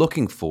what you're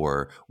looking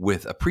for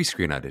with a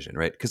pre-screen audition,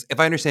 right? Because if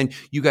I understand,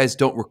 you guys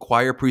don't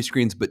require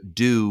pre-screens, but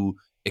do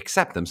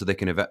accept them so they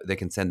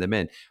can send them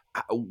in.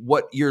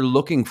 What you're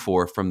looking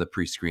for from the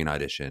pre-screen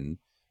audition,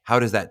 how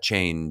does that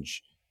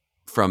change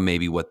from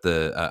maybe what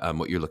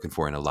what you're looking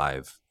for in a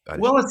live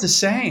audition? Well, it's the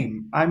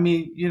same. I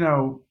mean,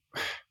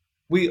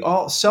 we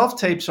all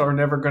self-tapes are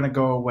never going to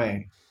go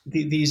away.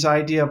 These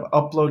idea of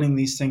uploading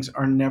these things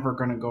are never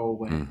going to go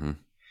away.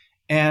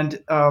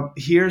 And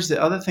here's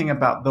the other thing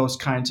about those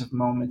kinds of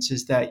moments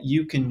is that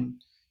you can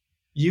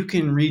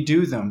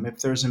redo them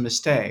if there's a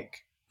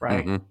mistake,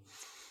 right?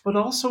 But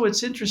also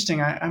it's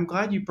interesting. I'm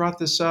glad you brought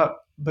this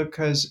up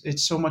because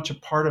it's so much a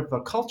part of the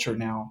culture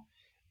now,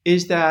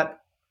 is that,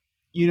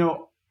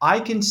 I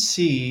can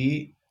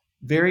see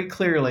very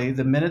clearly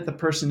the minute the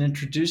person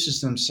introduces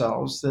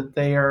themselves that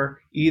they are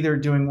either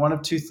doing one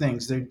of two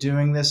things. They're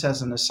doing this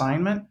as an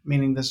assignment,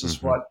 meaning this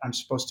is what I'm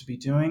supposed to be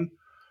doing,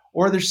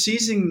 or they're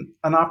seizing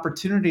an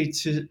opportunity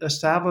to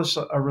establish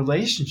a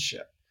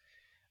relationship.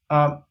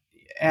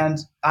 And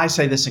I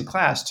say this in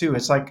class too.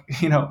 It's like,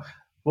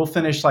 we'll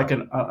finish like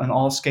an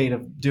all skate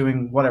of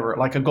doing whatever,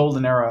 like a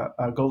golden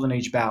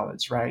age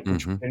ballads, right?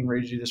 Which we're getting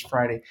ready to do this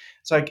Friday.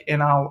 It's like,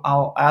 and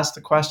I'll ask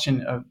the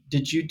question of,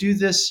 did you do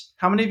this?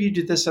 How many of you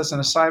did this as an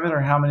assignment,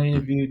 or how many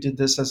of you did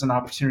this as an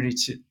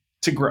opportunity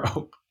to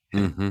grow?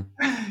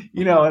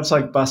 It's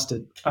like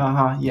busted.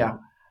 Yeah,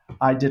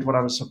 I did what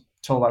I was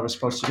told I was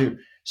supposed to do.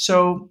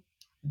 So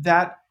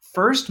that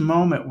first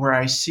moment where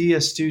I see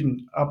a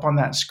student up on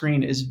that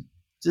screen is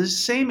the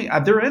same.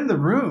 They're in the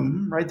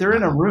room, right? They're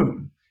in a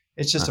room.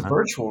 It's just a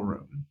virtual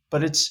room,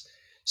 but it's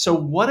so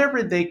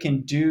whatever they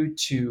can do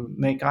to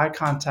make eye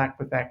contact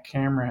with that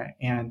camera,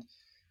 and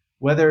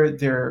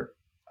whether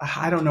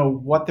I don't know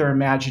what their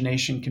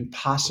imagination can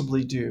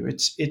possibly do.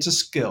 It's a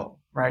skill,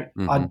 right?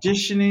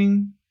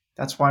 Auditioning,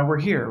 that's why we're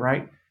here,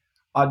 right?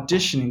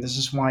 Auditioning, this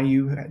is why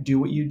you do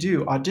what you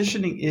do.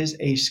 Auditioning is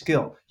a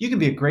skill. You can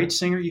be a great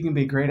singer, you can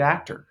be a great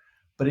actor,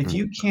 but if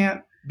you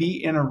can't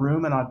be in a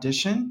room and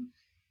audition,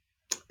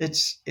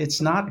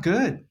 it's not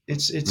good.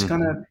 It's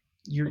gonna,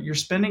 you're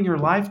spending your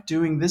life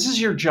doing, this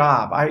is your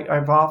job.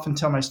 I've often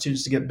tell my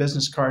students to get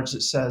business cards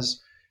that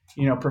says,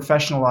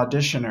 professional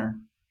auditioner.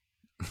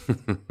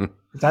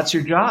 That's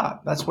your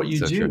job. That's what you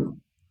do. True.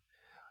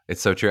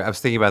 It's so true. I was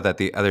thinking about that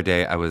the other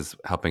day. I was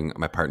helping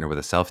my partner with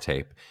a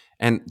self-tape,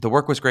 and the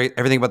work was great.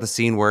 Everything about the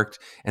scene worked.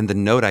 And the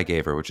note I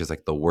gave her, which is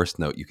like the worst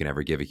note you can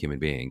ever give a human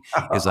being,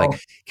 is like,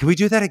 can we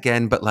do that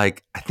again? But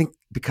like, I think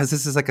because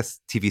this is like a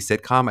TV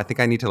sitcom, I think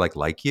I need to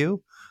like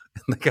you.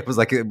 Like I was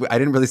like, I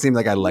didn't really seem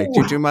like I liked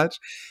you too much.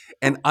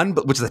 And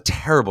which is a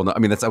terrible note. I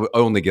mean, I would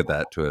only give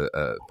that to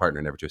a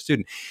partner, never to a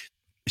student.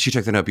 She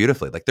took the note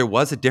beautifully. Like there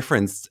was a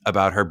difference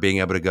about her being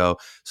able to go,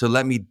 so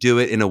let me do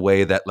it in a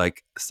way that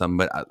like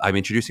I'm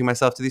introducing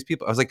myself to these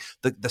people. I was like,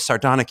 the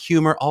sardonic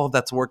humor, all of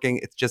that's working.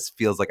 It just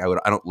feels like I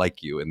don't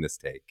like you in this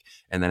take.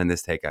 And then in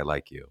this take, I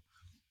like you.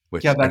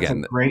 Which, yeah, that's a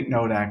great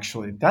note,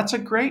 actually. That's a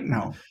great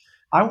note.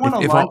 I want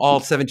to if all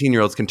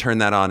 17-year-olds can turn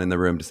that on in the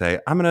room to say,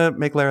 I'm going to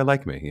make Lara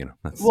like me,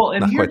 that's well,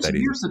 and not quite that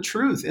easy. Here's the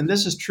truth. And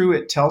this is true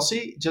at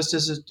Telsey, just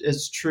as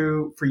it's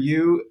true for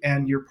you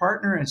and your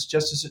partner. And it's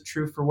just as it's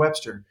true for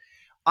Webster.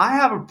 I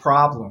have a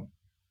problem.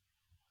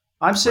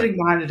 I'm sitting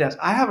behind a desk.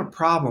 I have a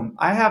problem.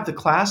 I have the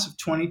class of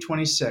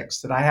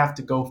 2026 that I have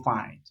to go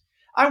find.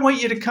 I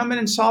want you to come in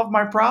and solve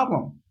my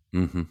problem.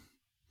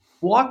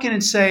 Walk in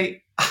and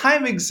say,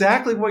 I'm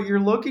exactly what you're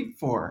looking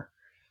for.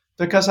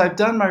 Because I've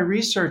done my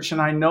research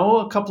and I know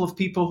a couple of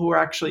people who are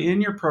actually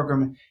in your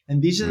program,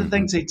 and these are the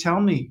things they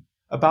tell me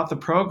about the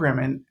program,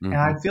 and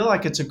I feel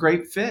like it's a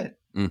great fit.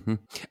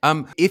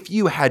 If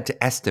you had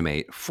to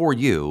estimate for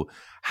you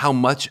how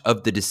much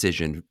of the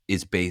decision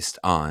is based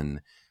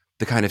on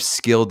the kind of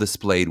skill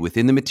displayed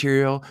within the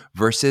material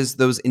versus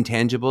those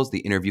intangibles, the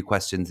interview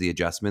questions, the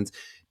adjustments,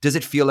 does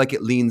it feel like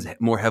it leans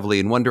more heavily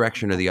in one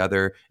direction or the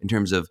other in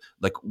terms of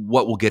like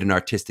what will get an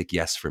artistic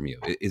yes from you?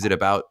 Is it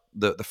about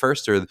the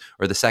first or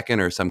the second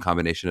or some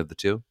combination of the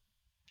two?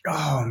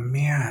 Oh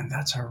man,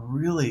 that's a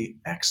really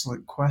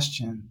excellent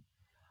question.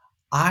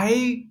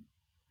 I'm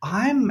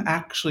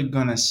actually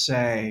going to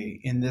say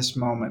in this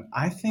moment,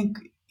 I think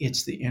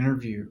it's the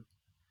interview.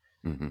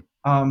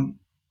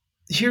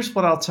 here's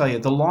what I'll tell you.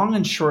 The long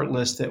and short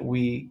list that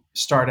we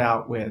start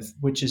out with,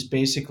 which is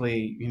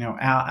basically,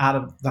 out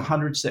of the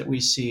hundreds that we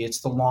see,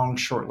 it's the long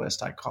short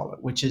list, I call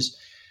it, which is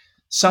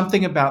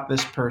something about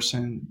this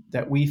person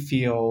that we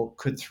feel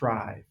could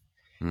thrive.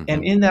 Mm-hmm.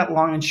 And in that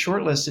long and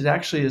short list, it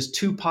actually is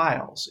two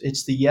piles.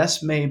 It's the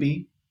yes,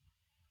 maybe,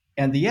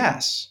 and the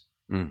yes.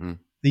 Mm-hmm.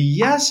 The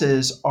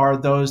yeses are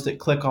those that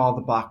click all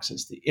the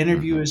boxes. The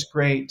interview is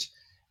great.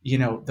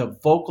 The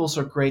vocals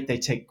are great. They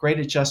take great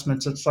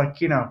adjustments. It's like,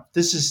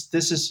 this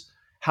is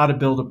how to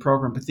build a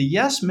program. But the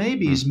yes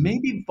maybes,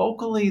 maybe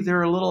vocally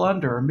they're a little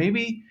under, or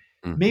maybe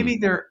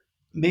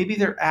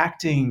their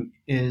acting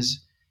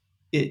is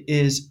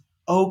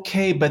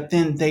okay, but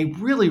then they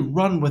really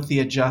run with the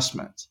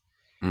adjustment.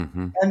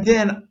 Mm-hmm. And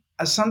then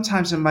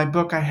sometimes in my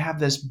book, I have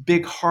this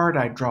big heart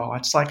I draw.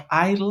 It's like,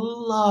 I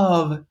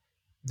love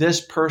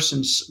this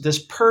person.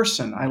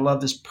 I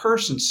love this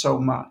person so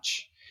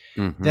much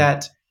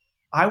that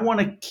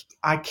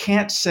I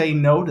can't say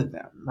no to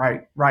them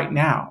right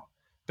now,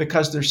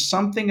 because there's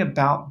something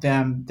about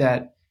them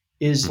that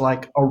is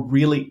like a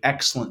really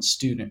excellent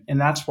student. And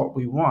that's what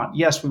we want.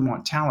 Yes, we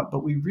want talent,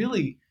 but we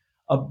really,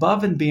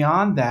 above and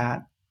beyond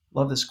that,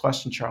 love this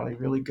question, Charlie,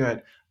 really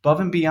good. Above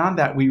and beyond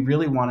that, we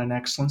really want an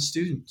excellent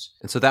student.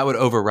 And so that would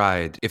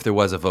override if there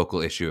was a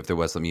vocal issue, if there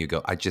was something you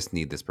go, I just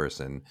need this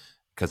person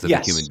because of the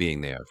human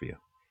being they are for you.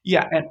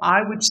 Yeah, and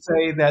I would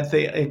say that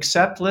the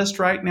accept list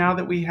right now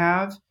that we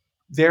have,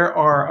 there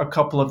are a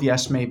couple of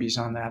yes maybes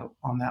on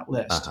that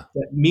list.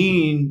 That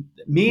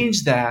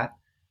means that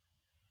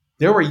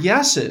there were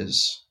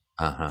yeses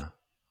that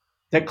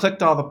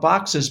clicked all the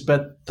boxes,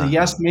 but the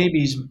yes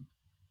maybes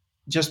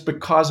just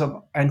because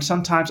of, and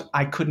sometimes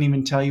I couldn't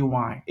even tell you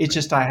why. It's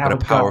just I have a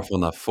powerful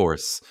enough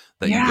force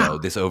that you go,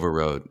 this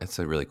overrode. That's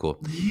really cool.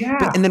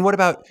 Yeah. And then what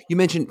about, you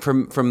mentioned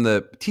from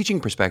the teaching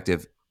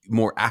perspective,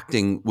 more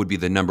acting would be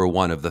the number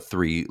one of the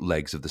three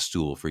legs of the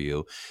stool for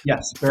you.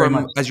 Yes, very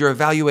much. As you're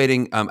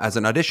evaluating as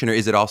an auditioner,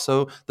 is it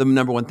also the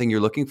number one thing you're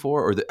looking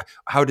for? Or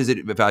how does it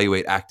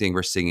evaluate acting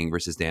versus singing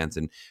versus dance?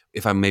 And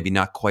if I'm maybe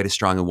not quite as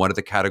strong in one of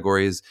the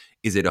categories,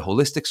 is it a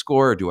holistic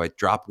score, or do I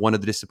drop one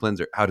of the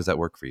disciplines, or how does that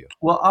work for you?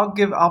 Well,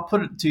 I'll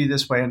put it to you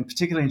this way, and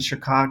particularly in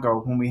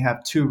Chicago, when we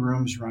have two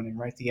rooms running,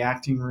 right? The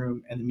acting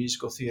room and the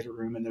musical theater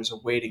room, and there's a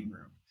waiting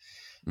room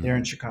there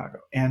in Chicago.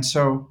 And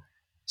so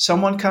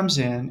someone comes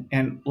in,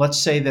 and let's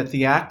say that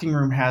the acting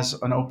room has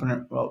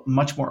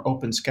much more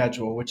open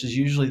schedule, which is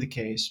usually the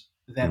case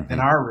than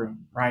our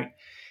room, right?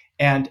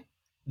 And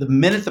the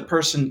minute the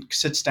person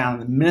sits down,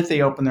 the minute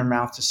they open their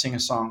mouth to sing a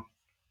song,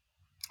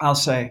 I'll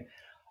say,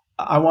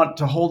 I want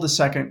to hold a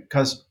second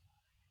because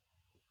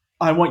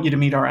I want you to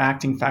meet our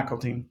acting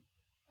faculty,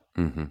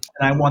 and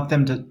I want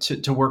them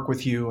to work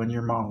with you and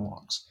your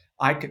monologues.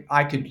 I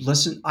could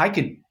listen. I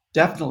could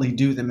definitely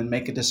do them and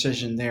make a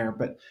decision there,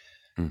 but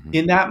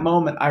in that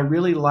moment, I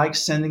really like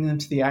sending them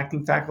to the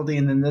acting faculty.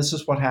 And then this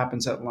is what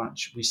happens at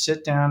lunch. We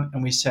sit down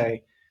and we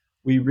say,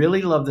 we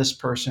really love this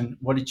person.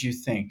 What did you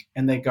think?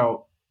 And they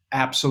go,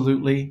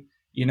 absolutely.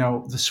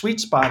 The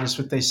sweet spot is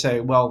what they say.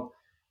 Well,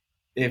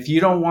 if you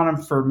don't want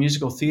them for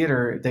musical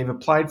theater, they've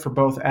applied for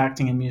both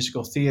acting and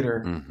musical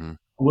theater.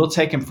 We'll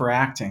take them for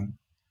acting.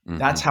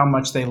 That's how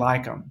much they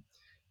like them.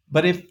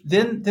 But if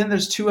then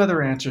there's two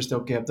other answers they'll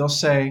give. They'll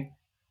say,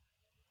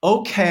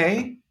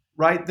 okay,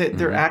 right? That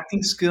their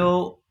acting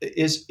skill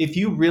is, if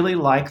you really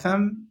like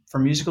them for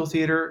musical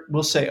theater,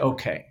 we'll say,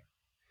 okay.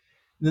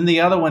 Then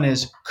the other one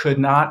is, could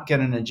not get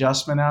an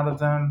adjustment out of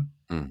them.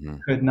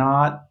 Could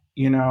not,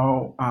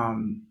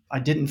 I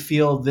didn't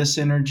feel this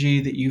energy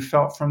that you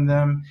felt from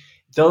them.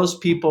 Those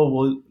people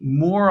will,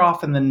 more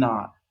often than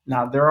not,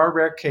 now there are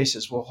rare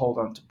cases we'll hold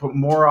on to, but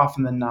more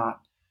often than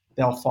not,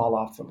 they'll fall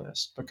off the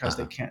list because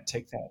they can't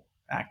take that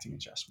acting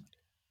adjustment.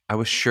 I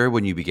was sure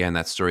when you began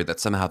that story that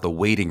somehow the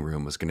waiting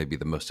room was going to be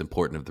the most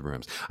important of the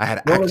rooms. I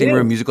had acting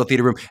room, musical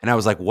theater room, and I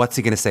was like, what's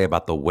he going to say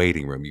about the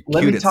waiting room? You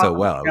cued it so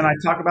well. Can I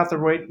talk about the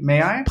wait?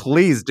 May I?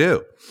 Please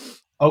do.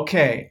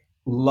 Okay.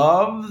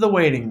 Love the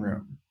waiting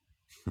room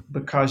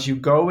because you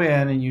go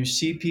in and you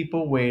see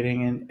people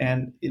waiting,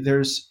 and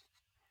there's,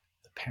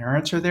 the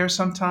parents are there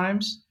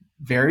sometimes.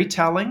 Very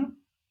telling,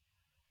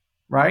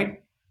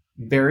 right?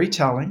 Very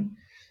telling.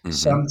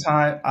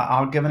 Sometimes,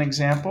 I'll give an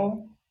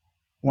example.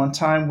 One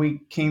time we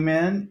came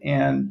in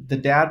and the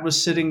dad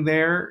was sitting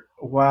there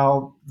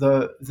while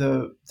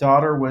the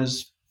daughter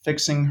was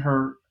fixing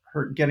her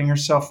getting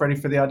herself ready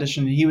for the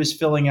audition. And he was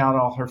filling out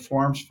all her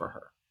forms for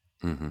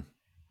her.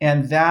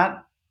 And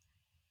that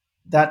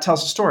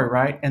tells a story,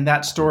 right? And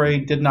that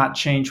story did not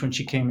change when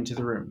she came into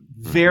the room.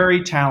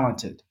 Very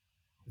talented,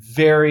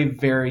 very,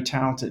 very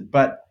talented.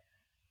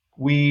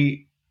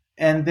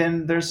 And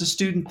then there's a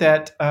student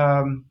that,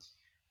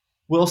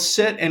 we'll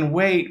sit and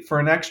wait for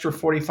an extra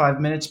 45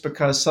 minutes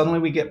because suddenly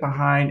we get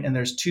behind and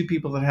there's two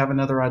people that have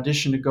another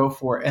audition to go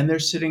for. And they're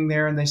sitting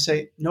there and they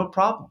say, no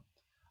problem.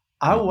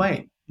 I'll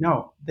wait.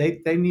 No, they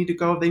need to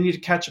go. They need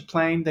to catch a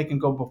plane. They can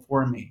go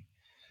before me.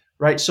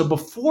 Right. So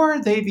before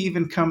they've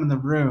even come in the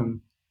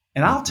room,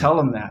 and I'll tell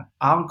them that,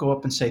 I'll go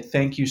up and say,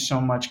 thank you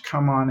so much.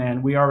 Come on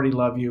in. We already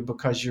love you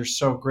because you're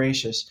so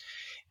gracious.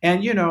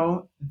 And,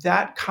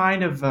 that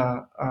kind of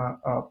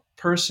a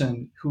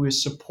person who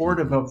is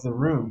supportive of the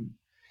room.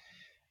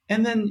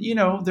 And then,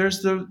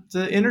 there's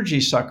the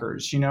energy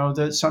suckers,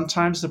 that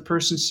sometimes the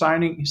person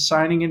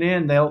signing it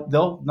in,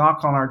 they'll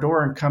knock on our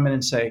door and come in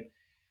and say,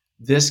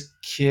 this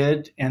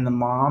kid and the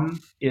mom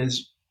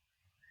is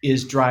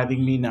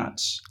driving me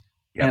nuts.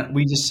 Yep. And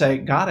we just say,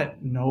 got it.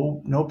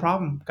 No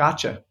problem.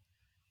 Gotcha.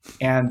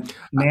 And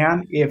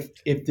man, if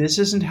this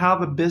isn't how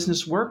the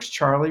business works,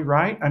 Charlie,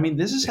 right? I mean,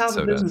 this is how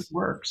the business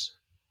works.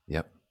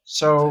 Yep.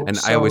 So, and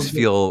I always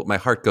feel my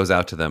heart goes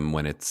out to them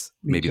when it's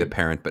maybe too. the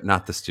parent, but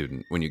not the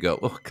student. When you go,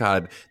 oh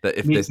God, that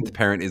if Me this too. the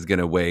parent is going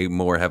to weigh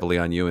more heavily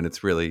on you, and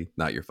it's really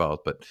not your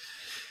fault.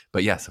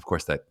 But yes, of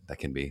course that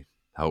can be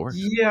how it works.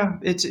 Yeah,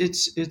 it's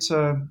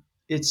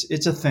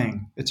a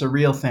thing. It's a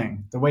real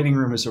thing. The waiting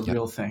room is a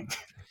real thing.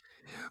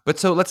 But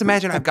so let's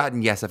imagine I've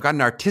gotten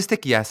an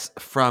artistic yes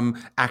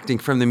from acting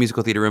from the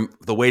musical theater room.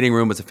 The waiting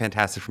room was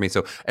fantastic for me.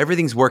 So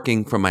everything's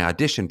working from my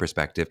audition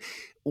perspective.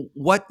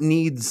 What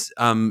needs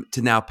to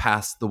now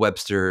pass the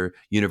Webster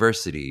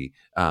University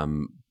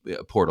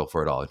portal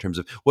for it all in terms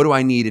of what do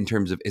I need in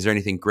terms of, is there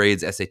anything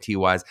grades, SAT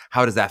wise?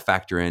 How does that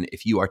factor in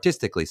if you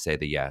artistically say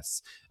the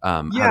yes?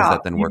 How does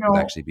that then work with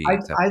actually being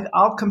accepted?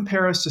 I'll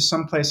compare us to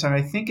someplace, and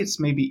I think it's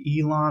maybe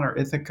Elon or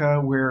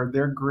Ithaca, where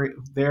they're great.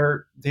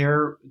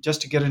 They're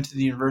just to get into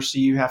the university,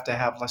 you have to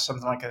have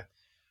something like a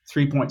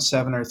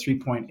 3.7 or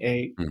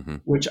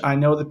 3.8, which I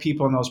know the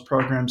people in those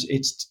programs,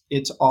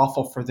 it's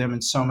awful for them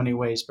in so many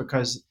ways,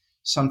 because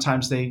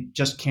sometimes they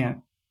just can't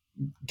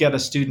get a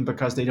student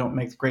because they don't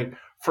make the grade.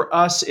 For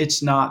us,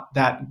 it's not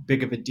that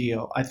big of a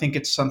deal. I think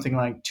it's something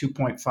like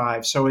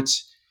 2.5. So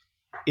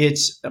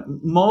it's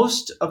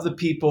most of the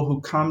people who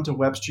come to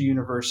Webster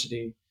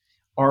University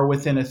are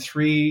within a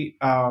 3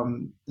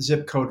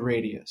 zip code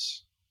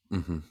radius,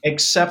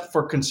 except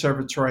for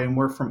conservatory. And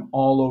we're from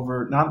all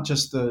over, not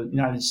just the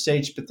United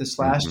States, but this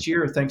last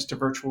year, thanks to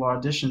virtual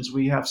auditions,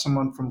 we have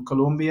someone from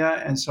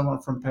Colombia and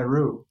someone from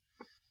Peru.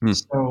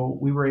 So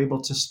we were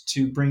able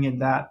to bring in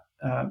that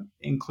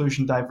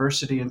inclusion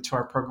diversity into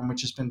our program, which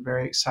has been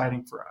very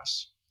exciting for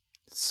us.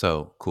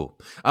 So cool.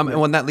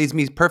 And when that leads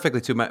me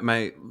perfectly to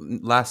my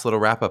last little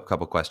wrap up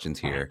couple questions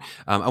here.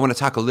 I want to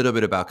talk a little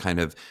bit about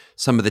kind of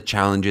some of the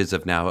challenges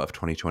of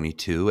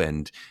 2022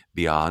 and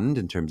beyond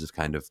in terms of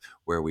kind of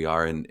where we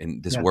are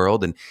in this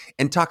world,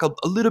 and talk a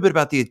little bit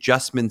about the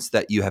adjustments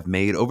that you have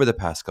made over the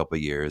past couple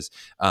of years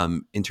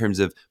in terms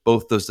of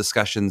both those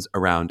discussions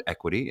around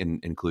equity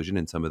and inclusion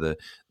and some of the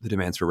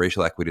demands for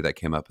racial equity that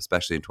came up,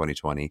 especially in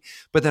 2020,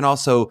 but then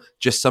also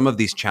just some of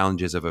these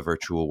challenges of a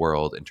virtual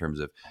world in terms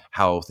of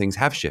how things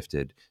have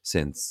shifted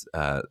since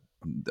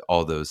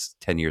all those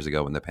 10 years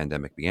ago when the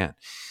pandemic began.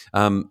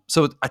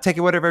 So I take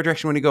it whatever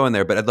direction you want to go in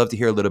there, but I'd love to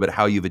hear a little bit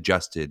how you've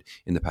adjusted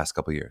in the past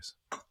couple of years.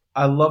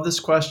 I love this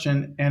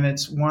question, and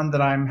it's one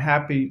that I'm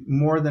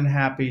more than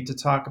happy to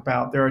talk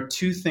about. There are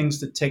two things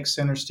that take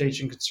center stage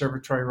in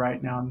conservatory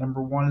right now.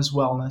 Number one is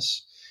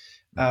wellness.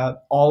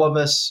 All of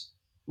us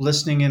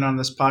listening in on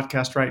this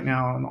podcast right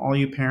now, and all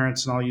you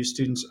parents and all you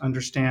students,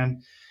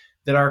 understand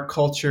that our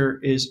culture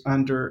is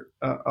under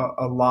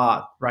a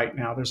lot right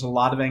now. There's a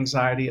lot of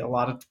anxiety, a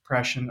lot of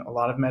depression, a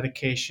lot of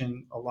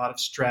medication, a lot of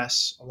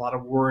stress, a lot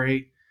of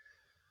worry.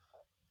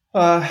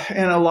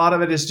 And a lot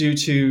of it is due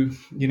to,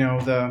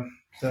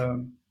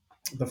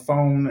 the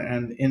phone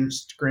and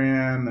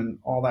Instagram and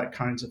all that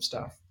kinds of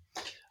stuff.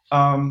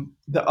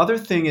 The other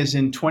thing is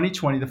in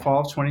 2020, the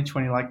fall of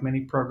 2020, like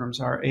many programs,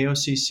 our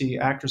AOCC,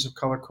 Actors of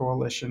Color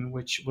Coalition,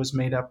 which was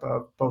made up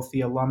of both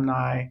the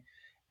alumni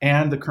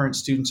and the current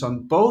students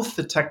on both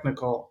the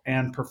technical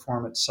and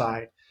performance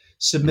side,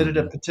 submitted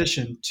a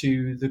petition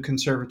to the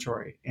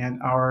conservatory.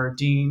 And our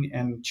dean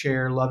and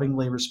chair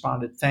lovingly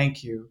responded,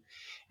 "Thank you."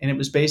 And it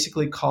was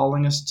basically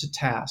calling us to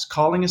task,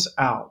 calling us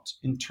out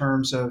in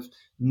terms of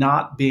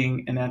not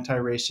being an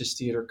anti-racist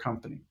theater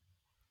company.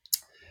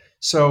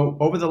 So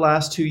over the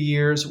last 2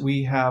 years,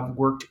 we have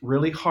worked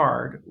really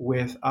hard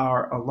with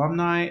our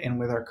alumni and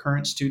with our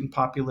current student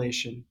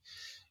population.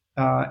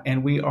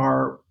 And we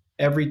are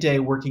every day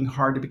working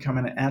hard to become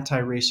an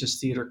anti-racist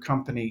theater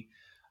company.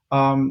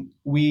 And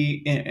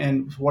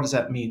what does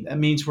that mean? That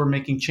means we're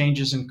making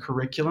changes in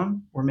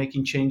curriculum, we're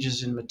making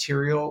changes in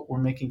material, we're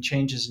making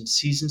changes in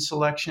season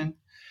selection.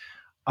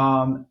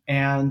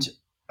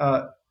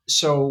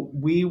 So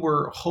we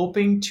were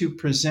hoping to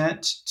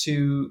present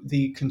to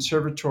the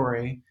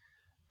conservatory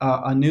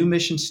a new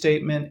mission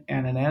statement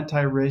and an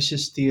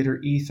anti-racist theater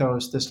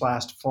ethos this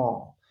last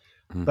fall.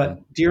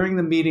 But during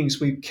the meetings,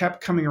 we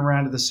kept coming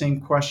around to the same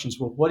questions.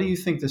 Well, what do you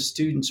think the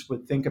students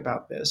would think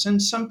about this?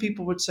 And some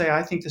people would say,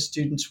 I think the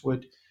students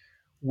would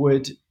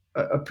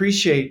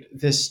appreciate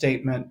this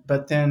statement.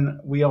 But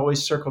then we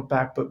always circled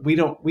back, but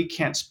we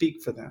can't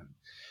speak for them.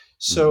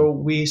 So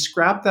we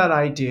scrapped that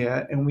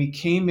idea and we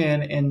came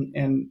in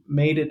and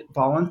made it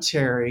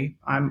voluntary.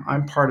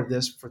 I'm part of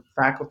this, for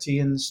faculty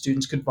and the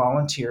students could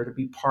volunteer to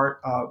be part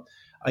of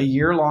a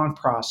year-long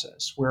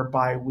process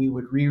whereby we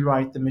would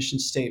rewrite the mission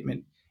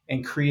statement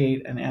and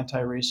create an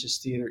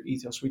anti-racist theater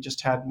ethos. We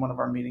just had one of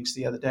our meetings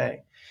the other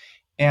day.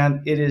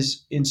 And it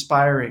is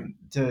inspiring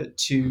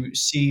to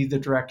see the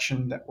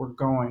direction that we're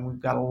going.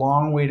 We've got a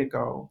long way to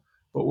go,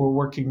 but we're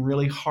working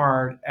really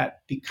hard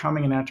at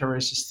becoming an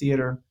anti-racist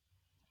theater.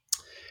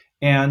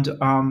 And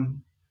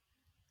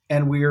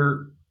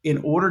we're, in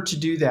order to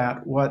do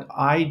that, what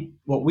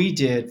we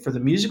did for the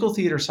musical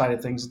theater side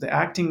of things, the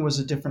acting was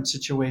a different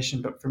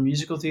situation, but for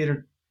musical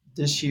theater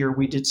this year,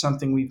 we did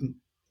something we've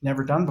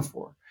never done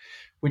before,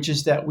 which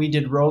is that we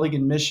did rolling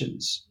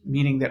admissions,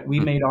 meaning that we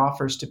made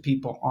offers to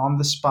people on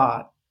the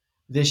spot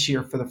this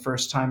year for the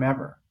first time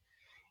ever.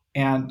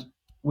 And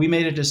we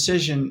made a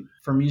decision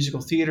for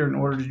musical theater in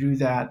order to do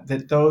that,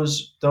 that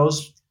those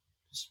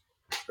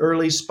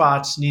early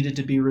spots needed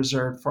to be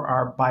reserved for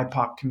our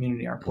BIPOC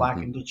community, our Black,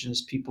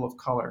 Indigenous, people of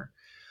color.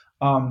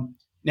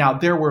 Now,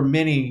 there were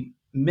many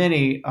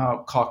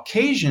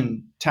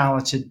Caucasian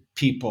talented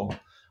people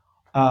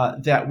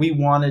that we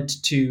wanted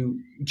to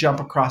jump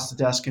across the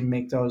desk and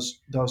make those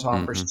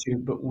offers to,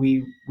 but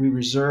we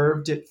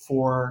reserved it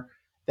for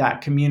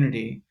that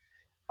community.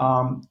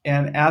 And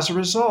as a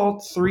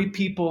result, 3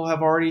 people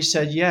have already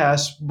said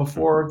yes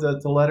before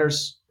the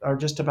letters are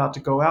just about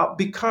to go out,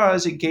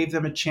 because it gave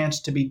them a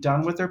chance to be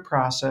done with their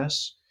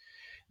process.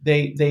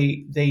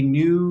 They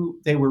knew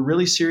they were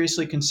really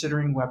seriously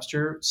considering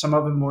Webster. Some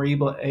of them were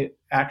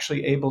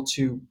actually able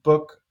to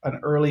book an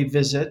early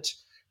visit,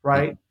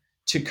 right,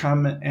 to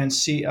come and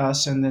see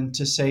us and then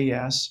to say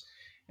yes.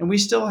 And we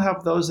still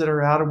have those that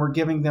are out, and we're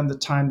giving them the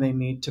time they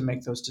need to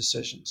make those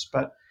decisions.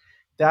 But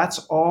that's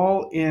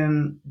all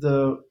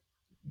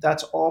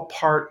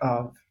part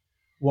of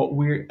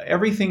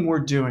everything we're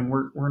doing.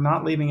 We're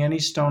not leaving any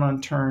stone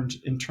unturned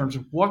in terms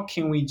of what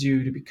can we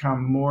do to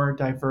become more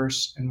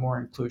diverse and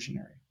more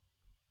inclusionary.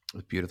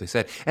 Beautifully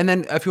said. And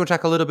then if you want to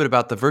talk a little bit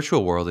about the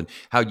virtual world and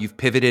how you've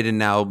pivoted and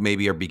now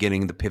maybe are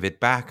beginning the pivot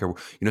back, or,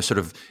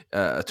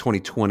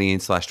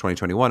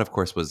 2020/2021, of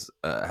course, was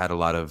had a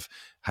lot of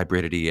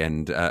hybridity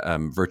and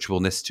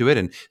virtualness to it.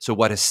 And so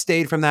what has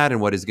stayed from that and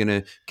what is going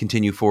to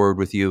continue forward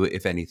with you,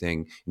 if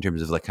anything, in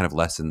terms of like kind of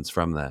lessons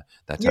from that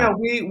time? Yeah,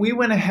 we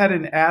went ahead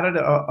and added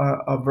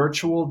a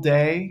virtual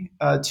day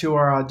to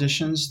our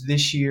auditions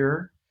this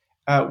year.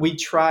 We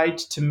tried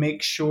to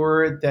make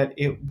sure that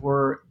it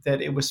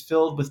was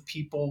filled with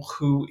people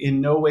who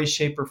in no way,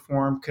 shape, or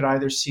form could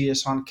either see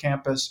us on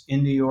campus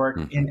in New York,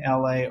 in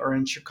LA, or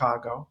in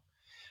Chicago.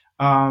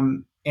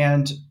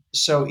 And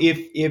so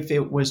if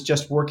it was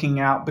just working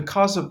out,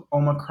 because of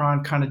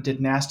Omicron kind of did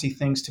nasty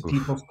things to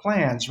people's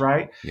plans,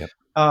 right? Yep.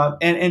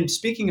 And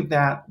speaking of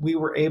that, we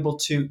were able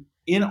to,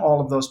 in all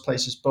of those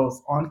places,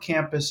 both on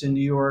campus in New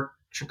York,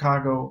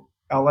 Chicago,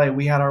 LA,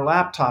 we had our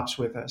laptops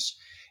with us.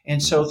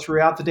 And so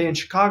throughout the day in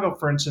Chicago,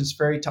 for instance,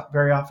 very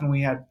often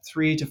we had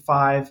 3 to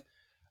 5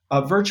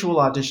 virtual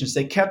auditions.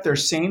 They kept their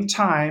same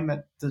time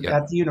at the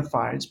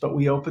Unifieds, but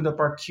we opened up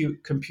our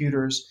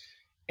computers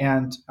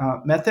and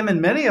met them.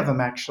 And many of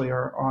them actually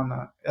are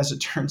on, as it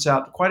turns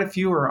out, quite a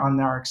few are on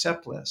our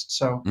accept list.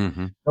 So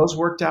those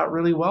worked out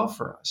really well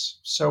for us.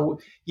 So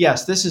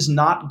yes, this is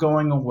not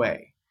going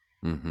away.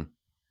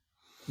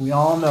 We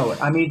all know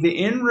it. I mean, the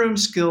in-room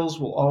skills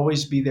will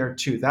always be there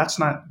too. That's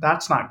not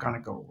going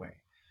to go away.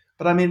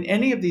 But I mean,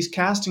 any of these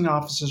casting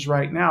offices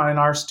right now, and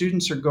our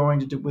students are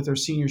going to do with their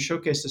senior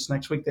showcase this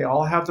next week, they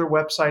all have their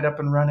website up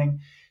and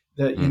running.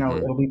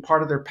 It'll be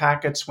part of their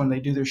packets when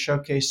they do their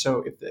showcase.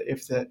 So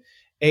if the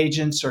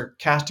agents or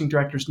casting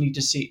directors need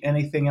to see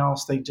anything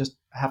else, they just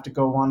have to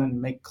go on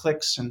and make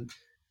clicks, and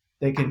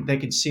they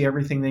can see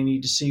everything they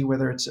need to see,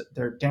 whether it's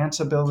their dance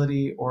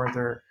ability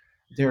or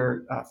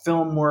their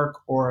film work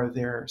or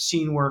their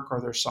scene work or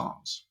their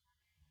songs.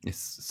 It's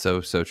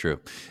so true.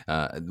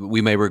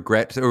 We may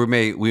regret, or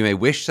we may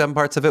wish some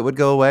parts of it would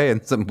go away,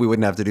 and we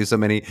wouldn't have to do so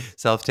many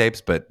self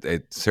tapes. But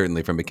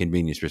certainly, from a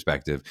convenience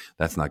perspective,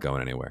 that's not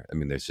going anywhere. I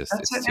mean, there's just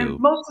And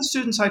most of the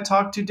students I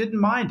talked to didn't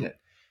mind it.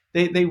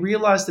 They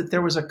realized that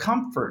there was a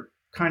comfort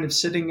kind of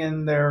sitting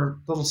in their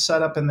little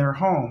setup in their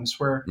homes,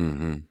 where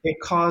it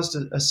caused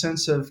a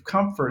sense of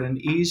comfort and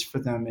ease for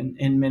them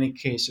in many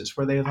cases,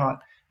 where they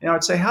thought,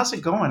 I'd say, "How's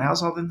it going?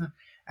 How's all the?"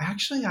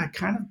 Actually,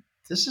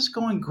 this is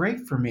going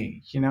great for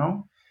me,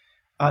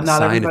 Not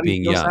sign of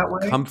being young.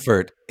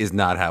 Comfort is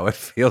not how it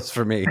feels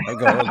for me. I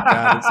go, oh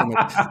God, it's so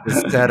much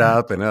set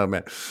up, and oh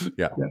man,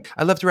 yeah.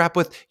 I'd love to wrap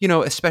with,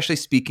 especially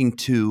speaking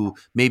to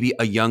maybe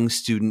a young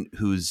student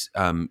who's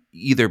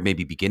either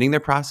maybe beginning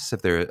their process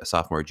if they're a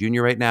sophomore or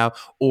junior right now,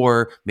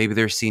 or maybe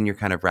they're a senior,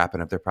 kind of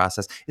wrapping up their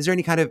process. Is there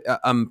any kind of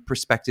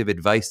perspective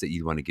advice that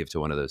you want to give to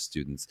one of those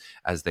students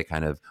as they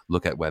kind of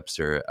look at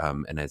Webster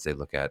and as they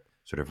look at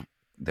sort of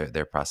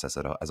their process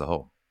as a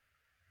whole?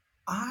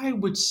 I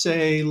would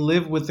say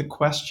live with the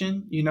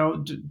question.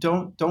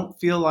 Don't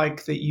feel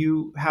like that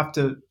you have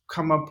to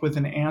come up with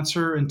an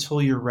answer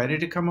until you're ready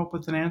to come up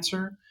with an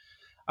answer.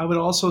 I would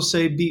also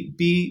say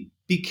be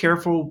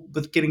careful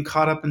with getting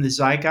caught up in the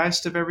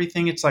zeitgeist of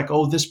everything. It's like,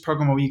 oh, this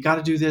program, you got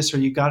to do this or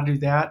you got to do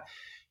that.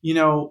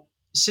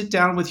 Sit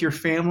down with your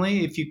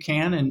family if you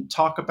can and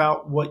talk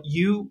about what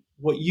you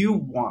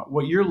want,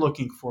 what you're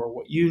looking for,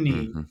 what you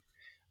need.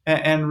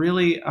 And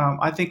really,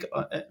 I think,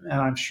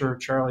 and I'm sure,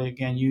 Charlie,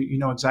 again, you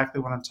know exactly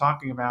what I'm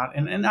talking about.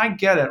 And I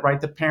get it, right?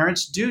 The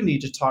parents do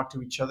need to talk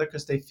to each other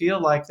because they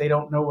feel like they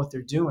don't know what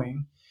they're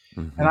doing.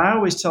 And Mm-hmm. I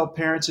always tell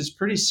parents it's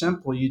pretty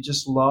simple. You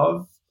just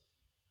love,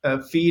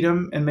 feed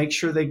them, and make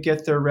sure they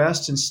get their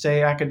rest and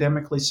stay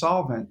academically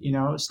solvent,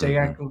 stay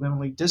Mm-hmm.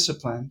 academically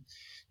disciplined.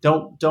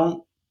 Don't,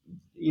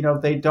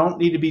 they don't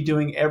need to be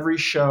doing every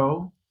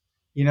show.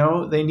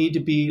 They need to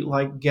be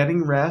like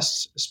getting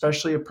rest,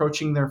 especially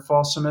approaching their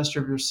fall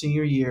semester of your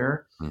senior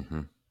year.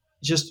 Mm-hmm.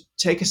 Just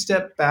take a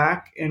step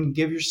back and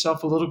give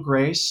yourself a little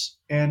grace.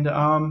 And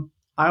I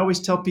always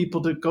tell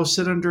people to go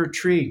sit under a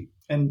tree.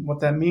 And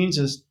what that means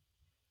is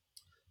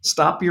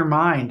stop your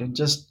mind and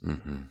just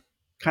Mm-hmm.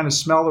 kind of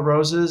smell the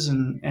roses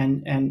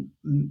and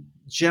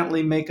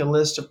gently make a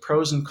list of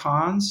pros and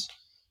cons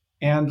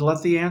and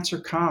let the answer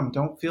come.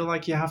 Don't feel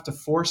like you have to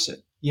force it.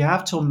 You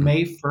have till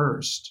May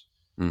 1st.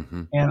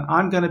 Mm-hmm. And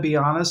I'm going to be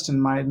honest, and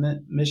my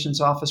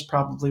admissions office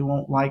probably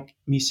won't like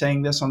me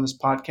saying this on this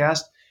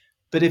podcast,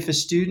 but if a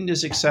student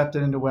is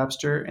accepted into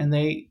Webster and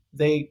they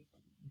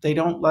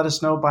don't let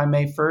us know by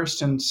May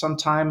 1st, and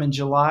sometime in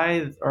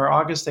July or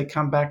August they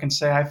come back and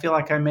say, I feel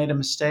like I made a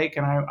mistake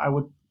and I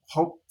would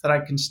hope that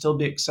I can still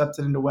be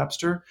accepted into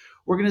Webster,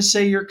 we're going to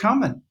say you're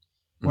coming.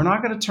 We're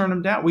not going to turn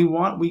them down.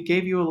 We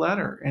gave you a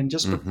letter, and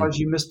just Mm-hmm. because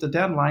you missed the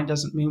deadline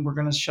doesn't mean we're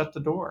going to shut the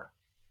door.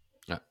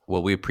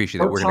 Well, we appreciate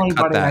it. Don't We're tell going to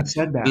cut anybody I that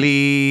said that.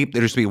 bleep.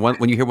 There's be one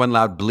when you hear one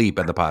loud bleep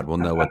in the pod, we'll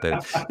know what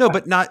the no,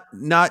 but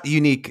not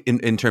unique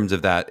in terms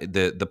of that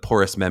the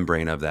porous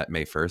membrane of that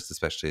May 1st,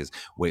 especially as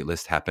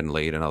waitlist happened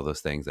late and all those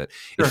things that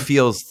it Sure.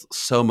 feels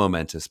so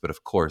momentous. But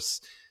of course,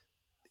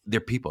 they're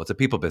people. It's a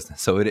people business.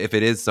 So if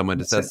it is someone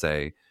That's to it.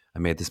 say, I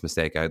made this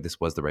mistake, this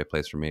was the right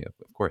place for me.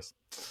 Of course.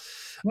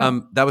 Yeah.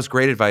 That was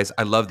great advice.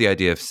 I love the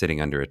idea of sitting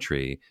under a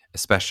tree,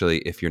 especially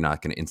if you're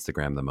not going to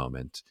Instagram the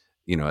moment.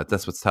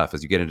 That's what's tough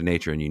is you get into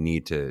nature and you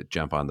need to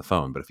jump on the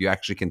phone. But if you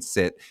actually can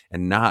sit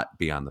and not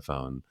be on the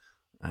phone,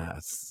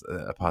 it's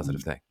a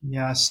positive thing.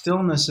 Yeah,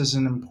 stillness is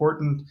an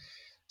important.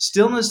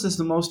 Stillness is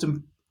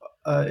the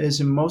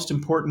is a most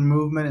important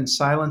movement, and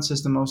silence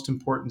is the most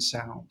important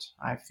sound.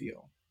 I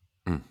feel.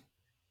 Mm.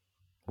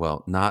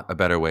 Well, not a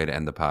better way to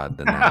end the pod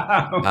than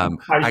that.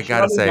 I gotta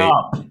shut it say,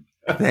 up.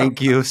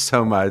 thank you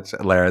so much,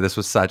 Lara. This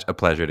was such a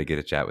pleasure to get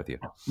a chat with you.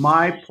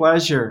 My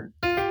pleasure.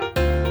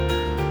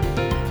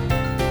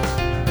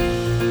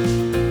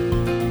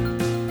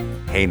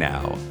 Hey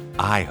now,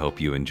 I hope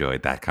you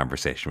enjoyed that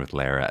conversation with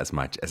Lara as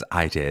much as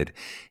I did.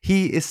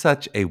 He is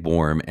such a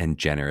warm and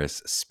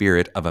generous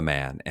spirit of a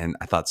man, and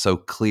I thought so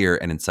clear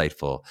and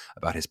insightful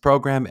about his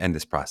program and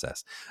this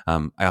process.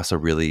 I also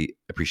really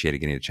appreciated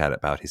getting to chat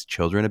about his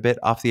children a bit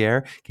off the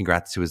air.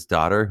 Congrats to his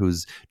daughter,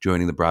 who's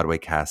joining the Broadway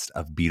cast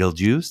of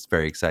Beetlejuice.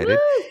 Very excited.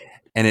 Woo!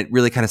 And it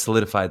really kind of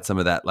solidified some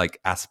of that like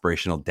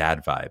aspirational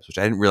dad vibes, which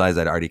I didn't realize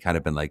I'd already kind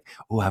of been like,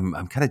 oh,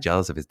 I'm kind of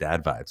jealous of his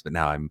dad vibes, but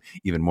now I'm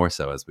even more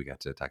so as we got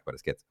to talk about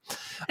his kids.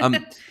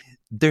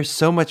 There's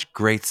so much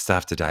great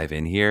stuff to dive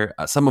in here,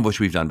 some of which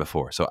we've done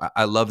before. So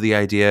I love the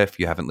idea, if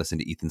you haven't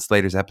listened to Ethan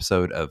Slater's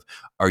episode of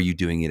are you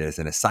doing it as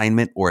an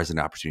assignment or as an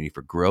opportunity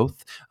for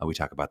growth? We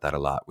talk about that a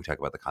lot. We talk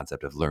about the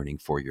concept of learning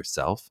for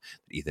yourself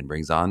that Ethan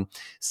brings on.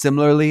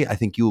 Similarly, I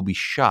think you will be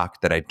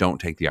shocked that I don't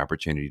take the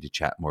opportunity to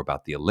chat more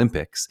about the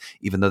Olympics,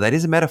 even though that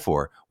is a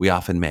metaphor we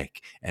often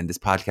make. And this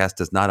podcast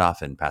does not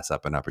often pass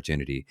up an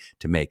opportunity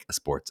to make a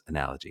sports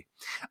analogy.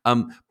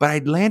 But I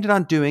landed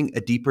on doing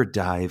a deeper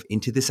dive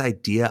into this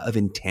idea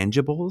of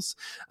intangibles,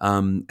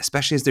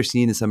 especially as they're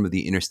seen in some of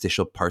the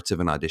interstitial parts of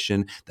an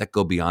audition that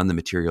go beyond the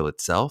material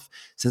itself,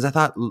 since I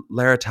thought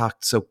Lara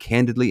talked so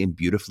candidly and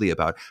beautifully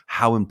about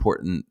how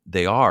important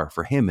they are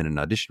for him in an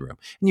audition room.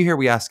 And you hear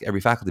we ask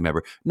every faculty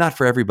member, not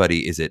for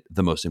everybody is it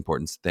the most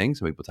important thing.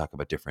 Some people talk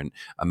about different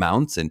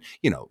amounts, and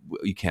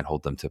you can't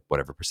hold them to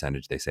whatever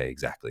percentage they say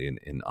exactly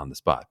in on the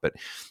spot. But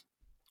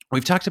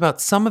we've talked about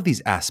some of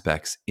these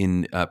aspects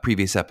in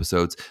previous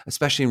episodes,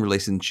 especially in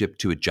relationship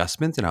to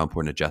adjustments and how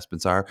important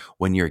adjustments are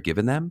when you're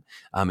given them,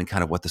 and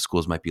kind of what the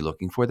schools might be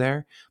looking for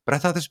there. But I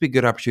thought this would be a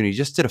good opportunity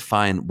just to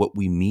define what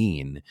we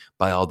mean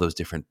by all those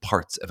different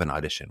parts of an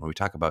audition. When we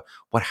talk about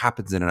what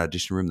happens in an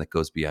audition room that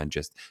goes beyond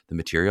just the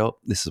material,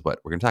 this is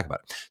what we're going to talk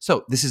about.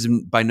 So this is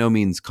by no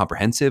means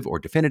comprehensive or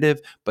definitive,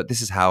 but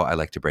this is how I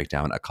like to break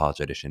down a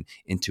college audition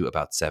into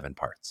about 7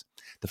 parts.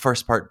 The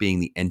first part being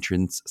the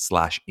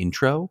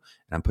entrance/intro,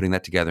 and I'm putting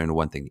that together into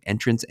one thing, the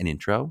entrance and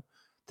intro.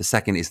 The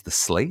second is the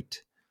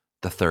slate.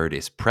 The third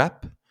is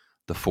prep.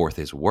 The fourth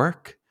is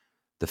work.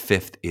 The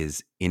fifth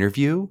is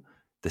interview.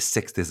 The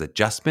sixth is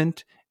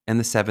adjustment. And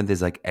the seventh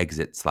is like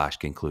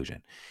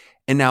exit/conclusion.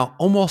 And now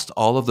almost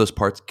all of those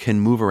parts can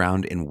move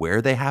around in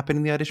where they happen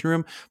in the audition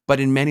room, but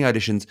in many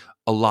auditions,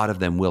 a lot of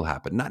them will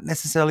happen. Not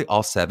necessarily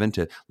all 7.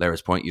 To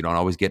Lara's point, you don't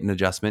always get an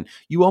adjustment.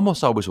 You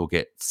almost always will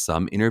get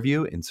some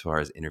interview, insofar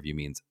as interview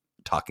means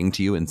talking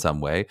to you in some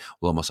way,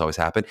 will almost always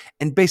happen.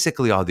 And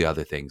basically all the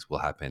other things will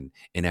happen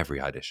in every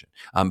audition,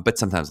 but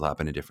sometimes they'll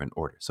happen in different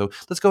order. So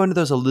let's go into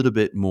those a little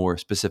bit more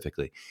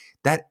specifically.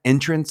 That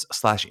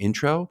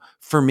entrance/intro,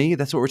 for me,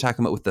 that's what we're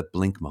talking about with the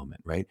blink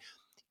moment, right?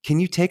 can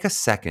you take a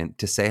second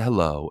to say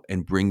hello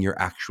and bring your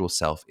actual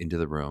self into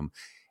the room?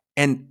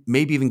 And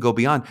maybe even go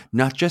beyond,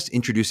 not just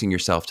introducing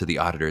yourself to the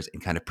auditors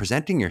and kind of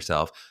presenting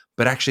yourself,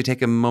 but actually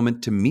take a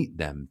moment to meet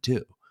them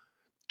too.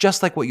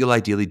 Just like what you'll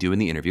ideally do in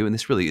the interview, and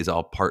this really is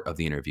all part of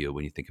the interview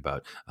when you think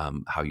about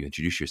how you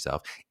introduce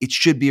yourself, it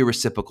should be a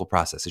reciprocal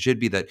process. It should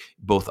be that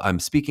both I'm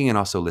speaking and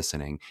also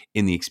listening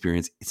in the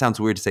experience. It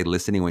sounds weird to say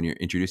listening when you're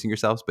introducing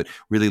yourselves, but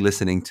really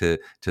listening to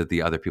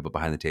the other people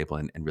behind the table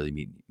and really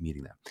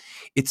meeting them.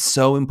 It's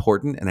so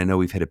important, and I know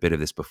we've hit a bit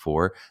of this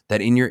before, that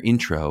in your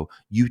intro,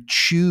 you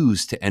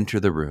choose to enter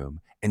the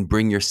room and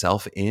bring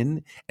yourself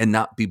in and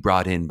not be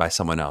brought in by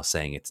someone else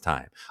saying it's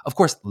time. Of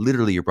course,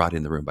 literally you're brought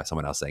in the room by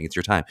someone else saying it's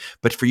your time.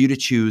 But for you to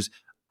choose,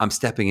 I'm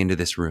stepping into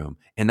this room.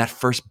 And that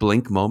first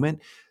blink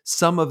moment,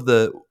 some of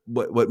the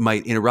what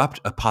might interrupt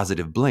a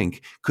positive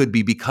blink could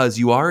be because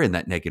you are in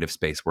that negative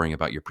space worrying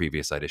about your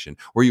previous audition,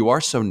 where you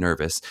are so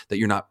nervous that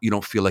you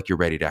don't feel like you're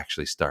ready to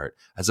actually start,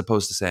 as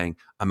opposed to saying,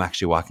 I'm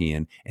actually walking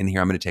in and here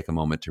I'm going to take a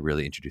moment to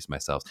really introduce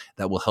myself.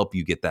 That will help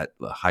you get that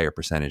higher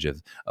percentage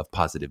of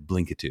positive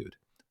blinkitude.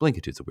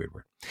 Blinkitude's a weird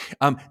word.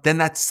 Then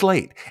that's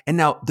slate. And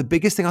now the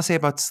biggest thing I'll say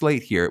about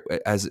slate here,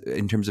 as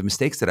in terms of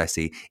mistakes that I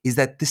see, is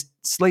that this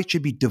slate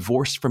should be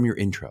divorced from your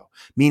intro,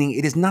 meaning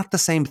it is not the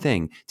same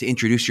thing to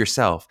introduce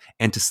yourself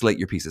and to slate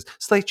your pieces.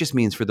 Slate just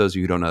means, for those of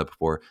you who don't know that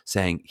before,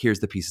 saying, here's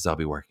the pieces I'll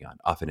be working on.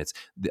 Often it's,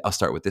 I'll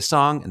start with this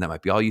song, and that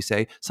might be all you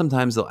say.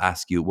 Sometimes they'll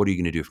ask you, what are you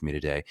going to do for me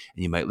today?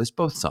 And you might list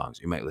both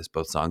songs. You might list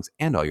both songs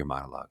and all your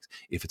monologues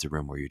if it's a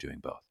room where you're doing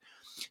both.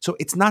 So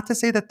it's not to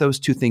say that those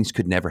two things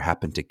could never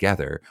happen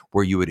together,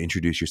 where you would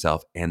introduce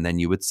yourself and then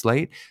you would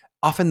slate.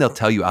 Often they'll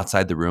tell you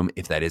outside the room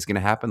if that is going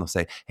to happen. They'll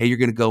say, hey, you're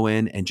going to go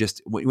in and just,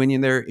 when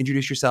you're there,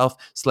 introduce yourself,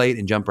 slate,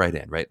 and jump right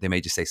in, right? They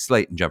may just say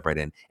slate and jump right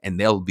in, and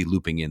they'll be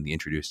looping in the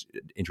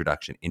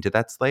introduction into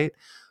that slate.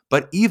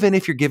 But even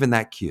if you're given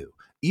that cue,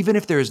 even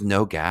if there is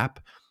no gap,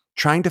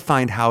 trying to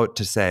find how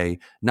to say,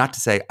 not to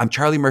say, I'm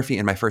Charlie Murphy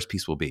and my first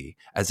piece will be,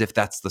 as if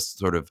that's the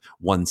sort of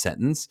one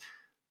sentence.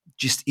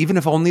 Just even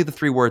if only the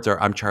 3 words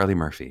are, I'm Charlie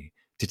Murphy,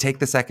 to take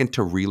the second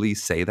to really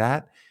say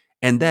that.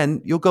 And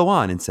then you'll go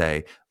on and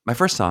say, my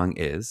first song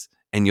is,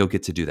 and you'll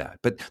get to do that.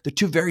 But there are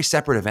 2 very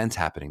separate events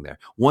happening there.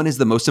 One is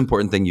the most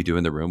important thing you do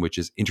in the room, which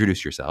is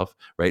introduce yourself,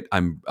 right?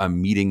 I'm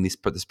meeting this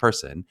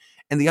person.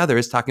 And the other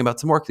is talking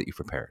about some work that you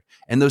prepared.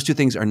 And those 2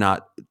 things are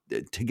not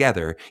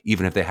together,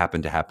 even if they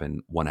happen to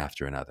happen one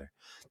after another.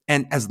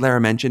 And as Lara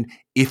mentioned,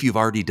 if you've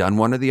already done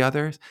one or the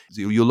other,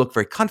 you'll look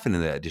very confident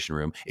in the audition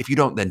room. If you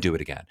don't, then do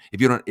it again.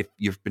 If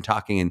you've been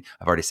talking and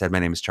I've already said, my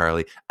name is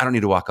Charlie, I don't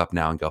need to walk up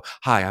now and go,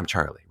 hi, I'm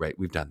Charlie, right?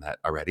 We've done that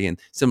already. And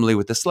similarly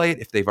with the slate,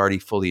 if they've already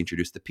fully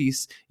introduced the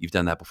piece, you've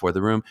done that before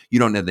the room, you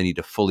don't need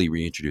to fully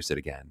reintroduce it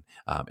again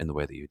in the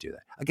way that you do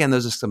that. Again,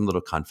 those are some little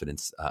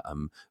confidence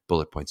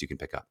bullet points you can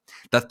pick up.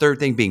 The third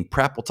thing being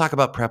prep. We'll talk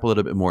about prep a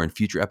little bit more in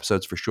future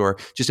episodes for sure.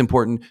 Just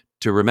important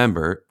to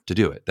remember to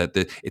do it, that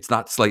it's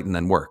not slate and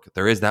then work.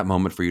 There is that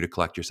moment for you to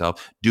collect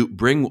yourself,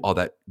 bring all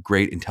that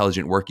great,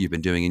 intelligent work you've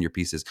been doing in your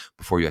pieces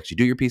before you actually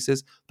do your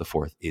pieces. The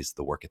fourth is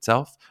the work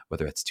itself,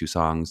 whether it's 2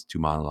 songs, 2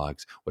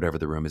 monologues, whatever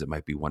the room is. It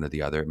might be one or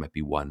the other. It might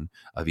be one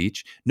of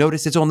each.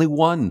 Notice it's only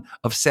one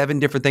of 7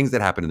 different things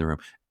that happen in the room.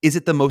 Is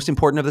it the most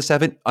important of the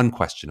 7?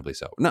 Unquestionably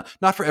so.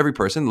 Not for every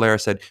person. Lara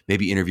said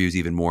maybe interview is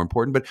even more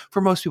important, but for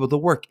most people, the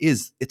work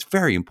it's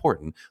very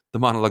important. The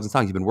monologues and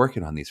songs, you've been